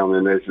to the family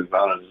and nations.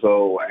 Honor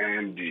Zoe,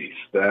 Andy,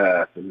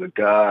 staff, and the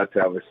God,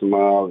 Tavis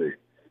Somali.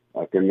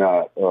 I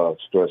cannot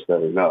stress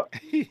that enough.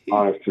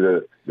 Honest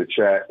to the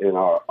chat and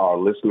our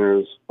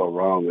listeners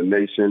around the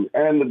nation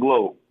and the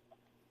globe.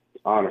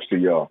 Honest to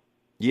y'all.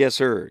 Yes,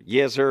 sir.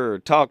 Yes, sir.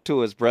 Talk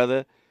to us,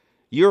 brother.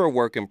 You're a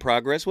work in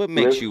progress. What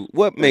makes you a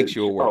work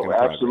in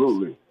progress?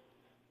 Absolutely.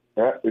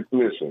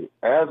 Listen,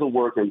 as a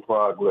work in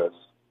progress,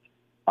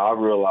 I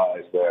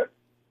realize that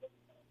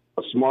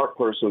a smart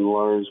person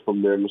learns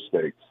from their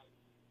mistakes.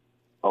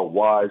 A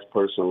wise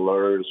person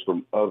learns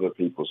from other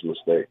people's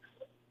mistakes.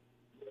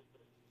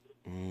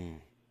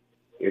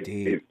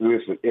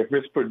 Listen, if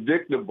it's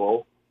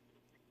predictable,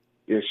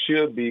 it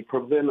should be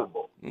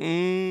preventable.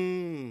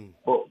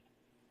 But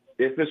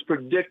if it's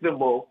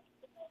predictable,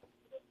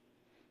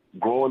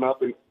 growing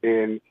up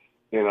in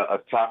a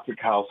toxic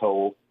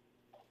household,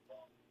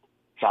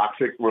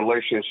 toxic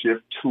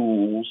relationship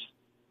tools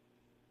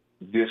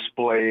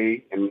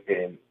display and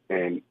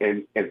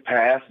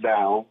passed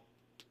down.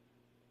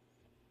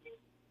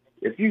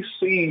 If you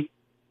see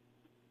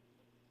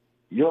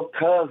your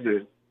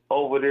cousin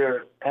over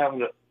there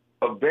having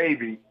a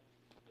baby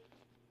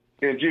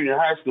in junior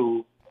high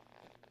school,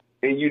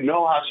 and you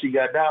know how she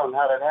got down and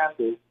how that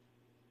happened,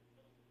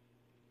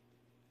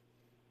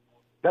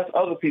 that's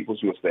other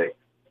people's mistake.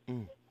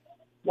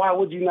 Why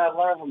would you not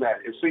learn from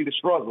that and see the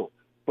struggle?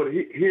 But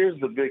here's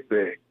the big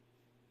thing,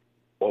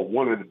 or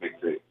one of the big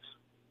things.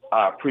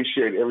 I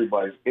appreciate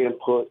everybody's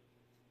input.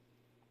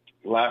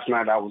 Last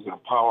night I was in a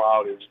power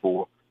outage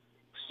for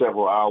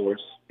several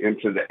hours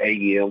into the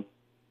AM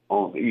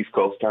on the East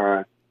Coast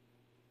time.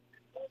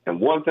 And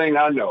one thing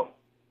I know,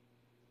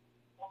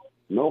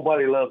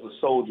 nobody loves a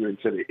soldier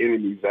until the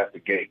enemy's at the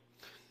gate.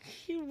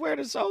 Where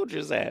the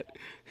soldiers at?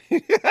 No,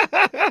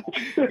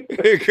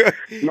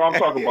 I'm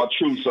talking about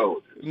true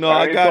soldiers. No,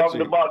 I got you. I ain't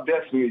talking about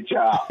Destiny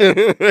Child.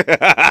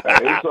 I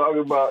ain't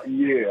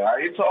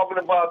talking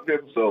about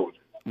them soldiers.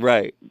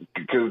 Right.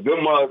 Because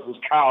them mothers was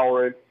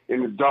cowering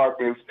in the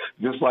darkness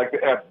just like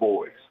the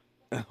F-boys.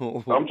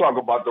 I'm talking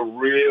about the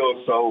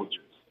real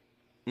soldiers.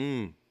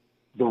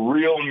 The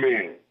real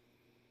men.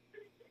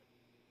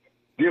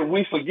 Did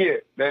we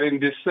forget that in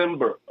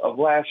December of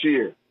last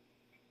year,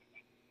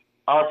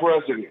 our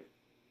president,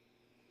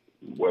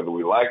 whether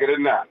we like it or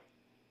not,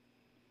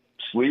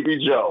 Sleepy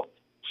Joe,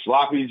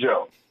 Sloppy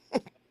Joe,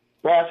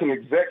 passed an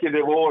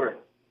executive order.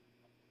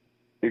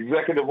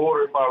 Executive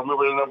order, if I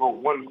remember the number,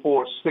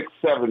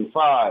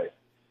 14675,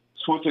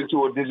 switching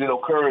to a digital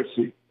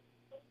currency.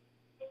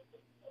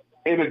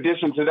 In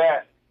addition to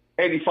that,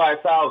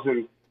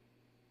 85,000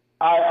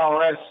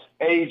 IRS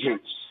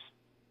agents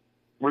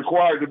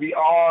required to be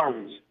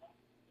armed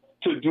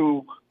to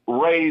do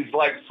raids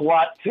like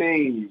SWAT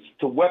teams,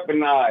 to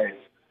weaponize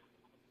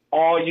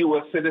all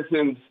U.S.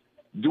 citizens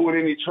doing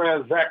any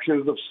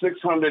transactions of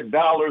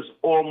 $600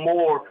 or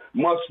more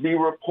must be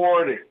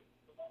reported.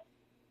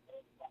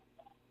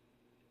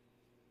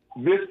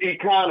 This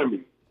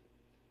economy,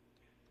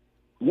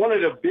 one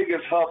of the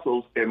biggest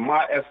hustles in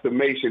my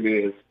estimation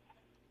is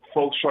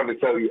folks trying to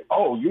tell you,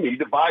 oh, you need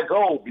to buy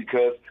gold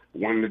because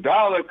when the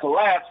dollar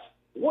collapsed,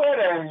 where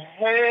the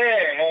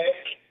heck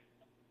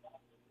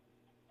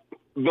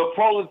the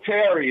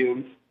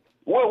proletarians,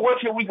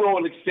 what should we go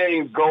and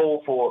exchange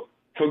gold for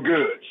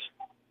goods?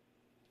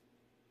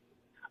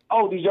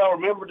 Oh, did y'all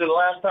remember the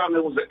last time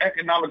there was an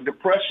economic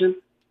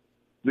depression?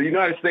 The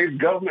United States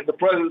government, the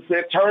president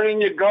said, turn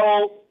in your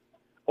gold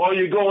or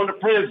you're going to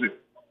prison.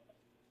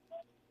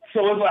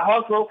 So it's a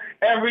hustle.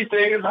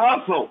 Everything is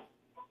hustle.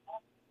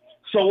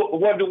 So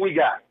what do we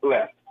got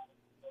left?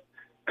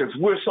 Because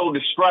we're so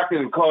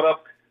distracted and caught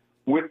up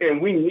with,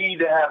 and we need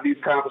to have these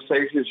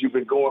conversations. You've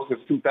been going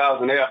since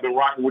 2008. I've been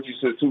rocking with you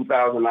since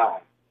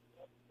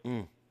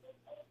 2009.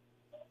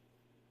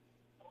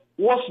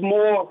 What's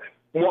more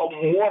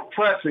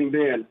pressing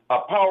than a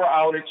power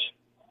outage,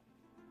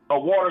 a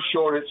water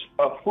shortage,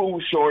 a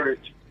food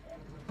shortage,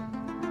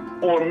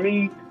 or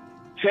me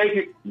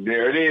taking,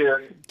 there it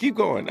is. Keep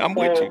going. I'm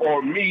with you.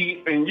 Or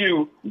me and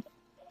you,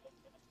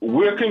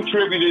 we're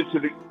contributing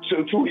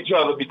to each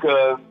other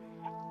because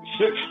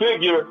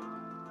six-figure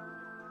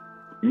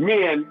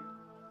men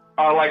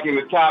are like in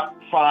the top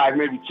 5,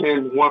 maybe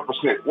 10,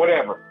 1%,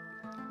 whatever.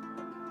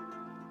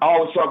 I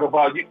always talk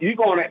about you're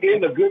going to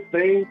end a good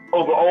thing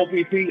over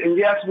OPP, and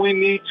yes, we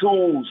need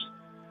tools.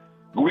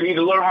 We need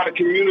to learn how to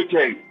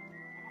communicate.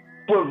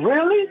 But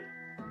really,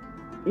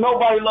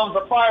 nobody loves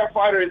a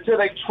firefighter until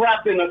they're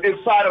trapped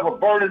inside of a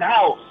burning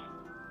house.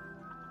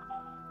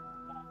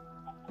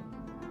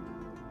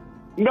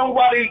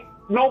 Nobody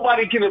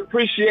can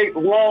appreciate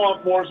law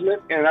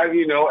enforcement, and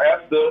FTP,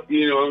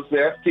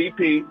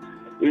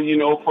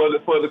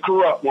 for the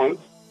corrupt ones.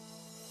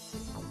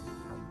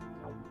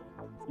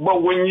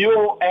 But when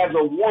you're, as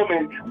a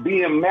woman,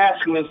 being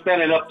masculine,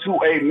 standing up to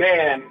a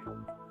man,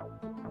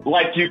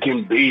 like you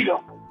can beat him,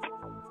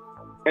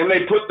 and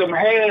they put them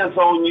hands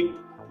on you,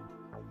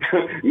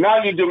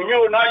 now you're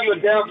demure, now you're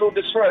down through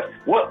distress.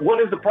 What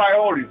is the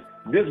priority?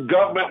 This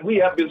government, we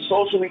have been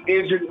socially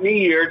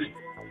engineered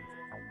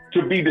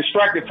to be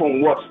distracted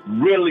from what's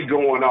really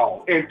going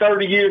on. In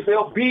 30 years,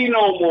 there'll be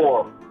no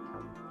more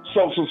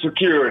Social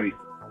Security.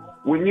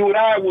 when you and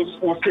I was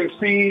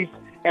conceived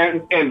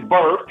and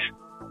birthed,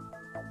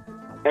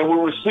 and we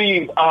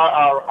received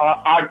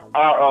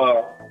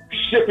our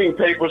shipping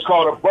papers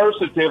called a birth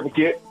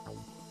certificate,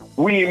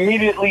 we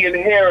immediately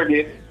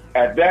inherited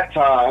at that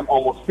time,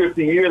 almost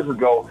 50 years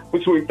ago,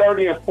 between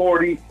 $30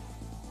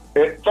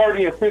 and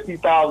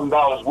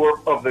 $50,000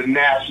 worth of the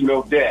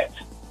national debt.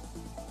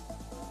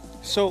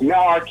 So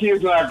now our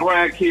kids and our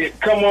grandkids,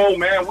 come on,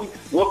 man,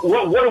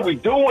 what are we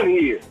doing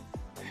here?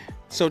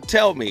 So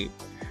tell me,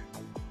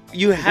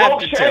 you have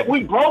to tell me.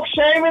 We broke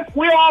shaming?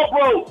 We all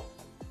broke.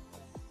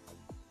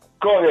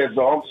 Go ahead,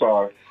 Zoe. I'm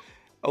sorry.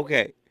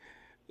 Okay.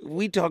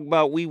 We talk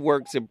about we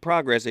works in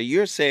progress, and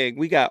you're saying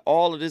we got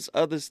all of this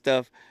other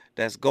stuff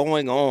that's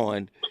going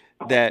on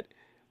that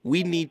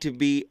we need to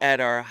be at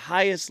our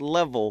highest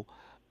level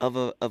of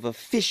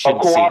efficiency.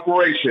 Of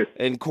cooperation.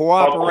 And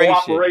cooperation.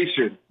 Of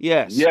cooperation.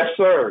 Yes. Yes,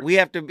 sir. We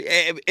have to,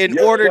 in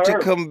order to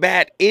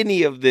combat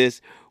any of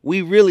this,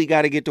 we really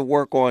got to get to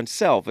work on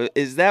self.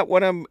 Is that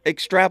what I'm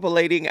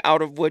extrapolating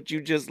out of what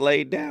you just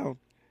laid down?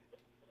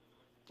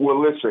 Well,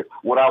 listen,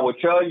 what I will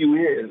tell you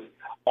is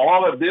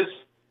all of this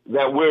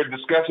that we're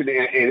discussing,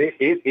 and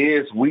it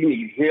is, we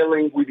need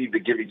healing. We need to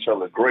give each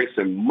other grace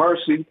and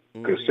mercy,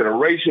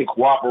 consideration,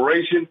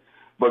 cooperation.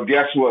 But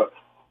guess what?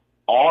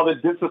 All the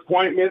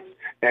disappointments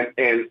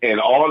and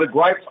all the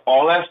gripes,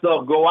 all that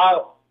stuff go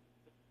out.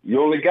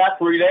 You only got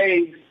 3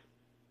 days,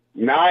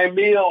 9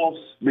 meals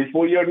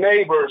before your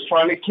neighbor is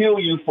trying to kill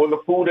you for the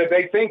food that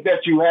they think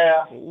that you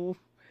have. Ooh.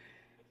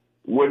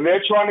 When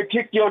they're trying to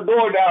kick your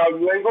door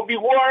down, you ain't going to be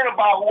worrying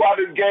about who I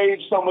done gave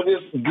some of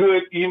this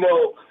good,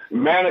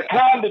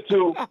 manaconda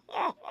to.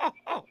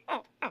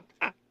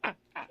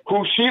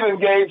 Who she done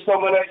gave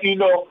some of that,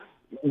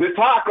 the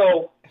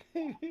taco.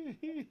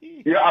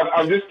 Yeah,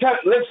 I'm just telling.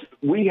 Listen,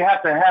 we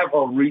have to have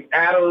a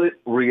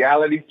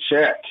reality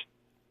check.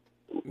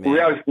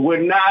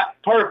 We're not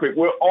perfect.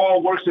 We're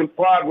all works in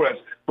progress.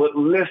 But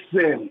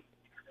listen,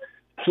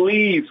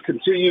 please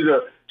continue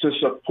to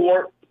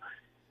support.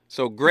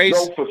 So Grace,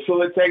 don't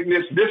facilitate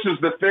this. This is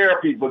the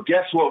therapy. But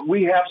guess what?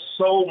 We have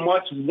so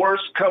much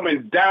worse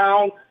coming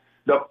down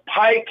the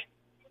pike.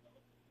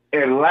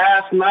 And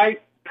last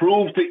night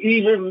proved to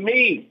even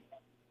me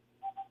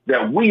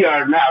that we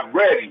are not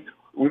ready.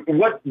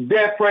 What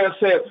Dad Fred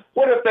said,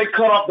 what if they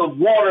cut off the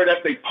water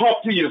that they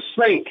pump to your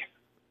sink?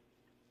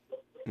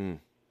 And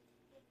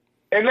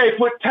they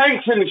put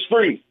tanks in the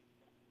street?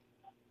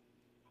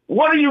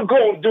 What are you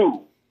going to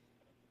do?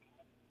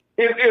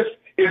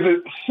 Is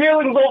it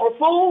feelings over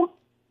food?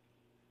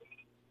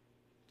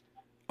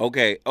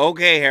 Okay,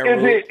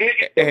 Haru.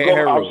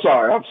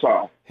 I'm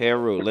sorry.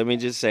 Haru, let me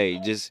just say,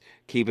 just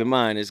keep in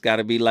mind, it's got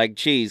to be like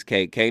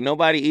cheesecake. Can't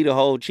nobody eat a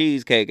whole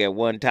cheesecake at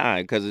one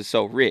time because it's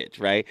so rich,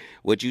 right?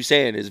 What you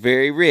saying is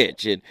very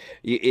rich, and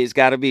it's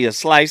got to be a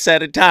slice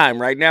at a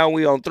time. Right now,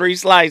 we on 3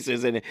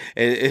 slices, and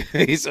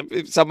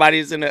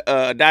somebody's in a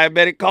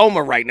diabetic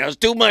coma right now. It's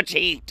too much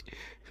heat.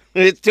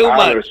 It's too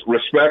much.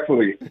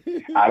 Respectfully,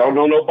 I don't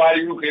know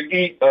nobody who can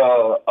eat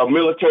a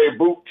military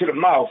boot to the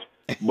mouth,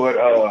 but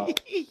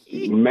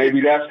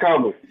maybe that's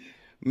coming.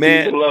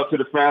 Man, peace and love to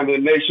the family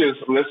and nations.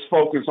 Let's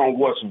focus on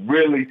what's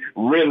really,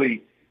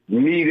 really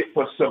needed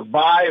for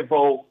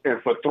survival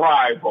and for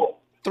thrival.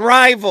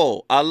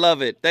 Thrival. I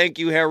love it. Thank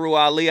you, Haru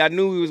Ali. I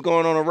knew he was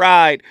going on a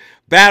ride.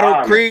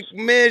 Battle Creek,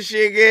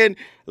 Michigan.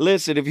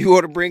 Listen, if you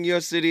want to bring your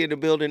city in the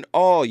building,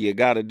 all you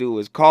got to do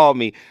is call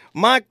me.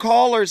 My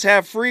callers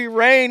have free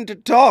reign to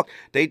talk.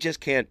 They just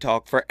can't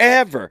talk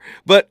forever.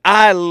 But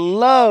I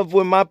love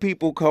when my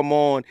people come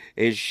on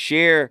and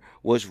share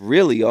what's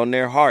really on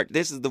their heart.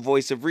 This is the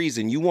voice of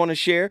reason. You want to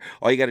share?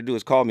 All you got to do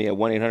is call me at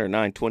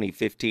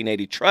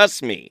 1-800-920-1580.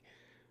 Trust me,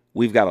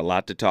 we've got a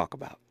lot to talk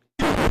about.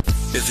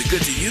 Is it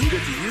good to you?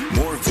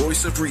 More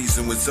Voice of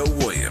Reason with Zoe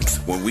Williams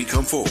when we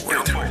come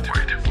forward.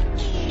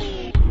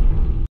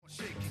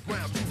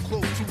 Ground too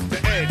close to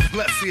the edge.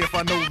 Let's see if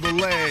I know the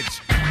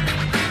ledge.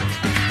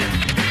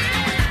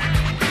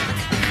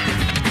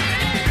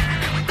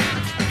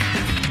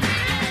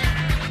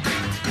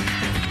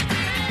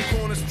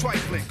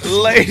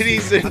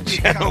 Ladies and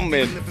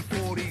gentlemen,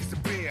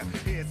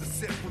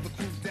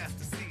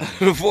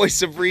 the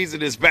voice of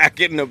reason is back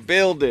in the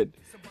building.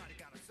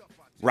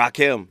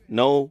 Rakim,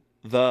 Know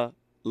the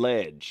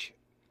Ledge.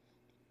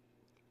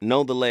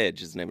 Know the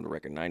Ledge is the name of the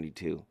record,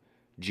 92.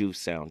 Juice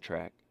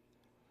soundtrack.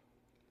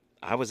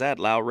 I was at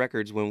Loud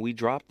Records when we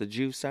dropped the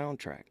Juice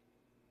soundtrack.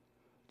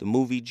 The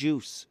movie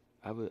Juice.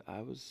 I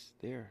was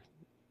there,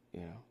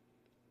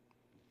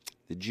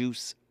 The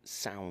Juice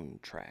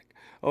soundtrack.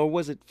 Or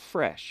was it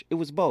Fresh? It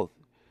was both.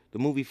 The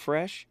movie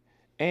Fresh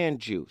and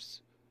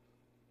Juice.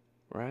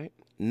 Right?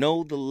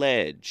 Know the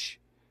Ledge.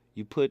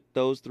 You put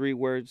those 3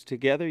 words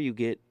together, you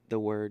get the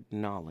word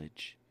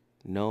knowledge.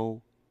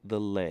 Know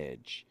the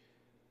Ledge.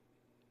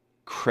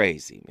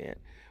 Crazy, man.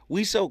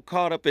 We so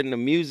caught up in the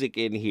music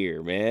in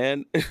here,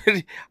 man.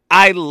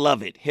 I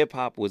love it. Hip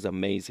hop was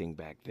amazing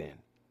back then.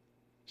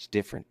 It's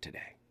different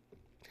today.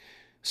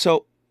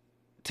 So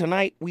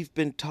tonight we've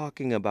been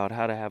talking about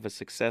how to have a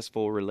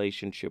successful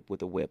relationship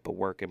with a WIP, a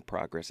work in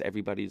progress.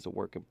 Everybody's a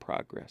work in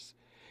progress.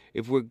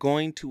 If we're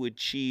going to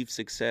achieve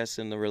success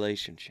in the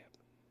relationship,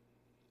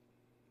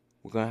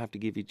 we're going to have to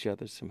give each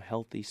other some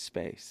healthy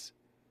space.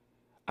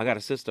 I got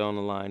a sister on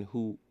the line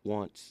who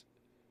wants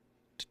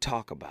to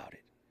talk about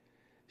it.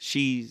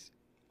 She's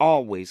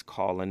always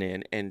calling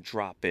in and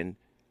dropping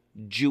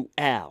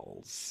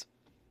jewels.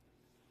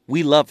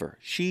 We love her.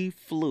 She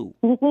flew.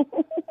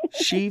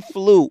 She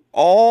flew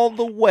all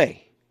the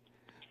way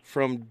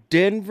from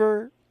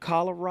Denver,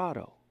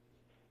 Colorado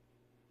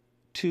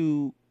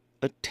to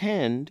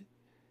attend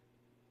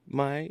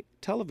my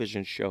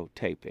television show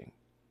taping.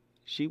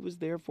 She was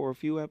there for a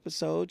few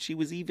episodes. She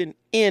was even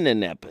in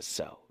an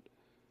episode.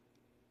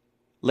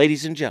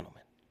 Ladies and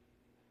gentlemen,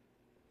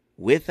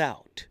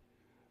 without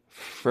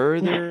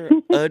further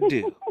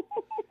ado,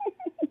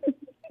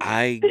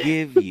 I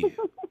give you.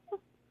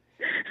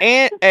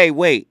 And hey,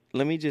 wait,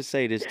 let me just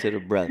say this to the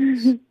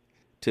brothers.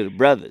 To the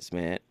brothers,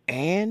 man.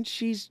 And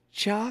she's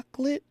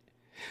chocolate.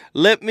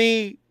 Let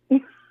me.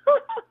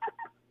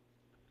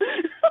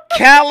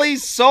 Callie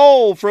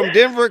Soul from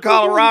Denver,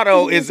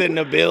 Colorado is in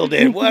the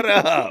building. What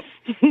up?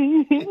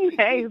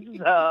 Hey,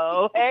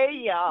 so.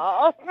 Hey,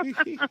 y'all.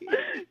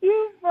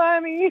 You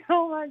funny.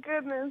 Oh, my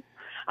goodness.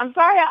 I'm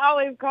sorry I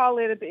always call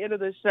in at the end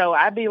of the show.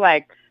 I be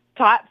like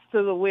tops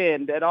to the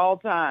wind at all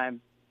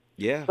times.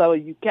 Yeah. So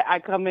I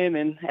come in,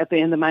 and at the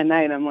end of my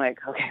night, I'm like,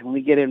 okay, let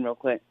me get in real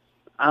quick.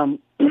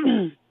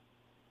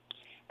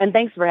 And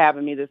thanks for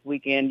having me this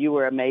weekend. You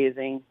were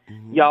amazing.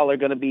 Mm-hmm. Y'all are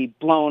going to be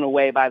blown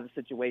away by the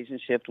situation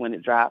shift when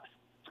it drops.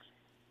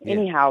 Yeah.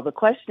 Anyhow, the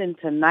question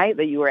tonight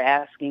that you were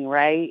asking,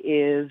 right,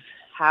 is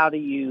how do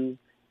you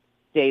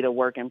date a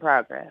work in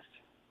progress?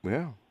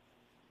 Yeah.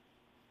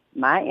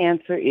 My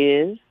answer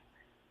is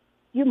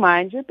you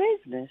mind your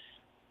business.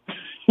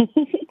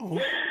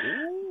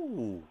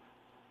 Ooh.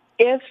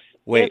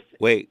 Wait.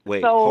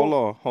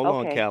 So, Hold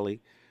on, Callie.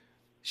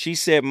 She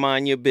said,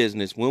 mind your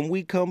business. When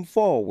we come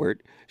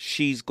forward,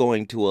 she's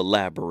going to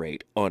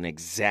elaborate on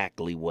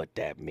exactly what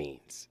that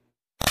means.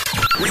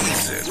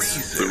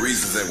 Reasons. The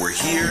reasons that we're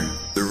here,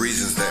 the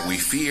reasons that we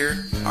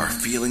fear, our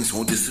feelings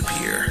won't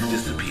disappear.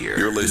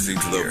 You're listening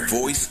to the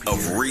voice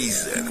of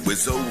reason with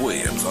Zoe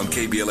Williams on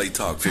KBLA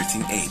Talk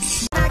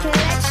 1580. I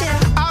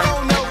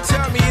don't know,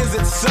 tell me, is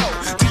it so?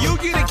 Do you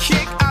get a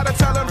kick out of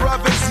telling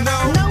brothers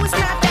no? No, it's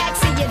not that,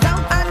 see, you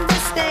don't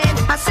understand.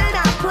 I said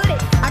I put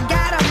it, I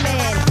got a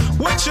man.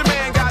 What your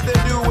man got to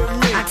do with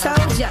me? I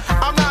told ya.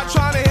 I'm not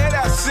trying to hear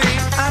that, see?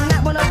 I'm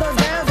not one of those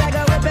girls that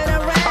go whipping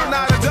around. I'm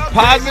not a duck.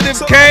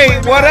 Positive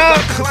K, what up?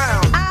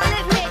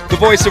 The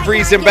voice of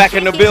reason back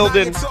in the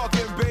building.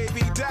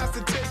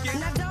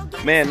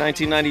 Man,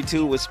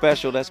 1992 was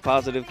special. That's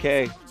Positive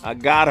K. I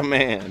got a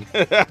man.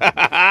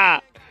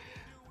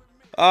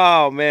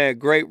 Oh, man,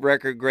 great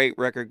record,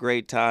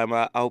 great time.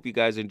 I hope you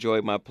guys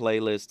enjoyed my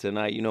playlist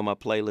tonight. You know my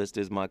playlist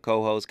is my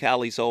co-host.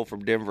 Callie Soul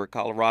from Denver,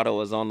 Colorado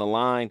is on the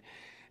line.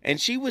 And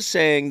she was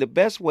saying the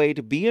best way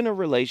to be in a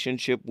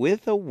relationship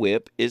with a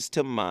WIP is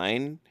to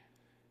mind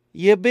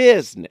your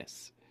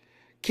business.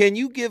 Can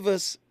you give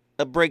us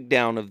a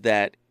breakdown of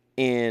that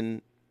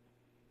in,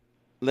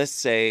 let's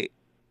say,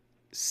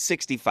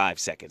 65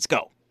 seconds?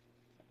 Go.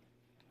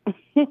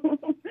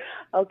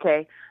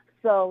 Okay.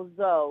 So,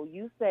 Zoe,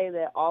 you say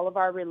that all of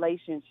our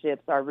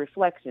relationships are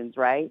reflections,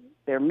 right?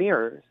 They're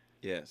mirrors.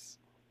 Yes.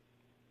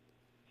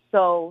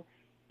 So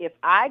if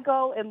I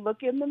go and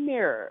look in the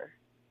mirror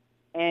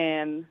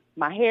and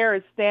my hair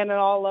is standing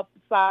all up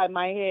beside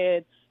my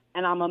head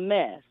and I'm a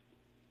mess,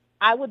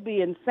 I would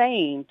be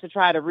insane to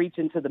try to reach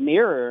into the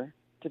mirror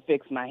to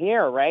fix my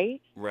hair, right?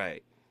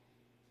 Right.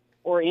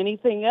 Or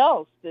anything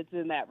else that's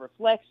in that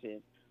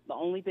reflection. The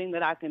only thing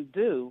that I can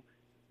do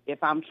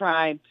if I'm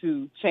trying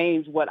to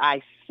change what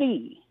I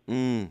see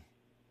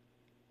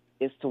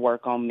is to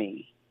work on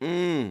me.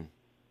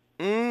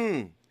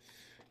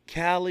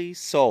 Callie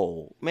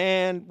Soul.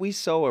 Man, we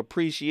so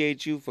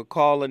appreciate you for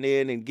calling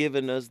in and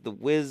giving us the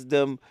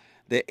wisdom,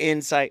 the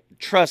insight.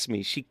 Trust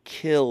me, she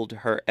killed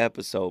her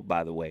episode,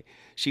 by the way.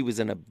 She was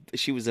in a,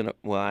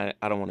 well,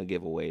 I don't want to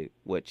give away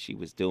what she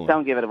was doing.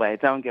 Don't give it away.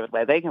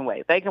 They can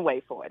wait. They can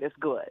wait for it. It's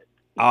good.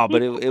 Oh,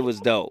 but it was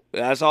dope.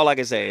 That's all I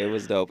can say. It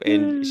was dope.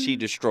 And she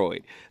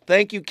destroyed.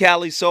 Thank you,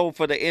 Callie Soul,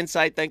 for the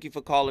insight. Thank you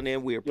for calling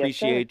in. We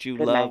appreciate you.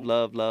 Good love, night.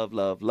 love, love,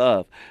 love,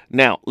 love.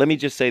 Now, let me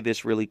just say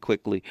this really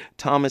quickly.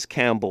 Thomas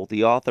Campbell,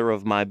 the author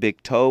of My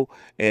Big Toe,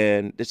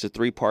 and it's a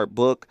 3-part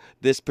book.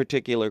 This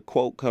particular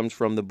quote comes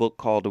from the book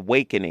called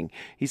Awakening.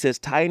 He says,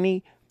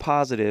 tiny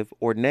positive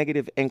or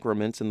negative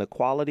increments in the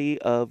quality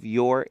of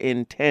your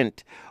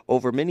intent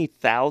over many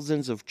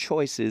thousands of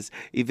choices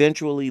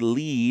eventually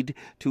lead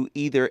to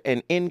either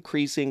an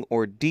increasing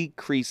or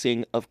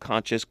decreasing of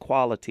conscious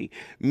quality.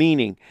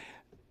 Meaning,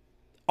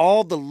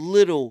 all the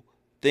little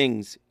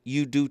things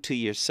you do to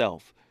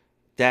yourself,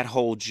 that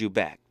holds you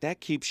back. That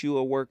keeps you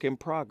a work in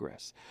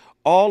progress.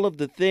 All of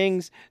the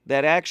things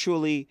that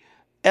actually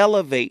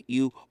elevate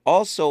you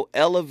also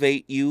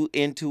elevate you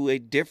into a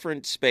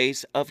different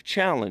space of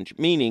challenge,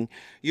 meaning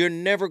you're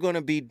never going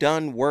to be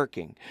done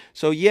working.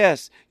 So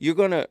yes, you're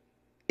going to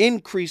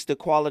increase the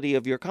quality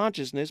of your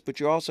consciousness, but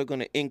you're also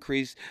going to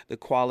increase the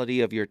quality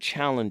of your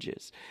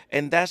challenges.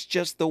 And that's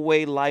just the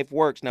way life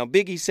works. Now,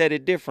 Biggie said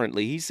it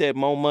differently. He said,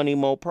 more money,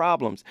 more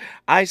problems.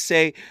 I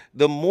say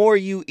the more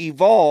you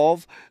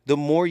evolve, the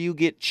more you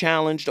get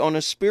challenged on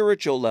a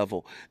spiritual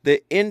level.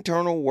 The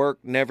internal work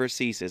never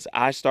ceases.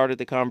 I started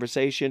the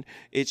conversation.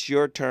 It's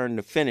your turn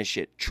to finish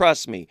it.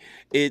 Trust me,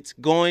 it's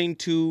going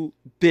to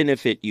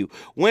benefit you.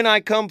 When I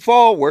come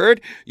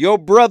forward, your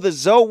brother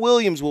Zoe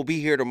Williams will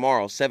be here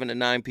tomorrow, 7 to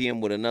 9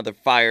 p.m. with another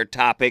fire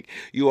topic.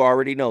 You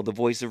already know the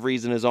voice of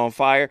reason is on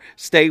fire.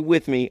 Stay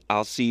with me.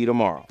 I'll see you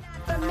tomorrow.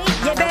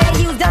 You better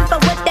use them for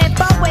what they're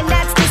for, and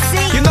that's the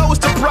sea. You know what's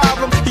the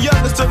problem?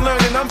 Young is still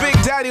learning. I'm Big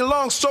Daddy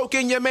Long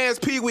stroking your man's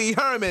Pee Wee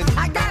Herman.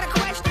 I got a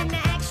question to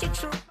ask you,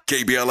 true.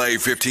 KBLA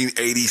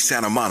 1580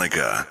 Santa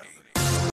Monica.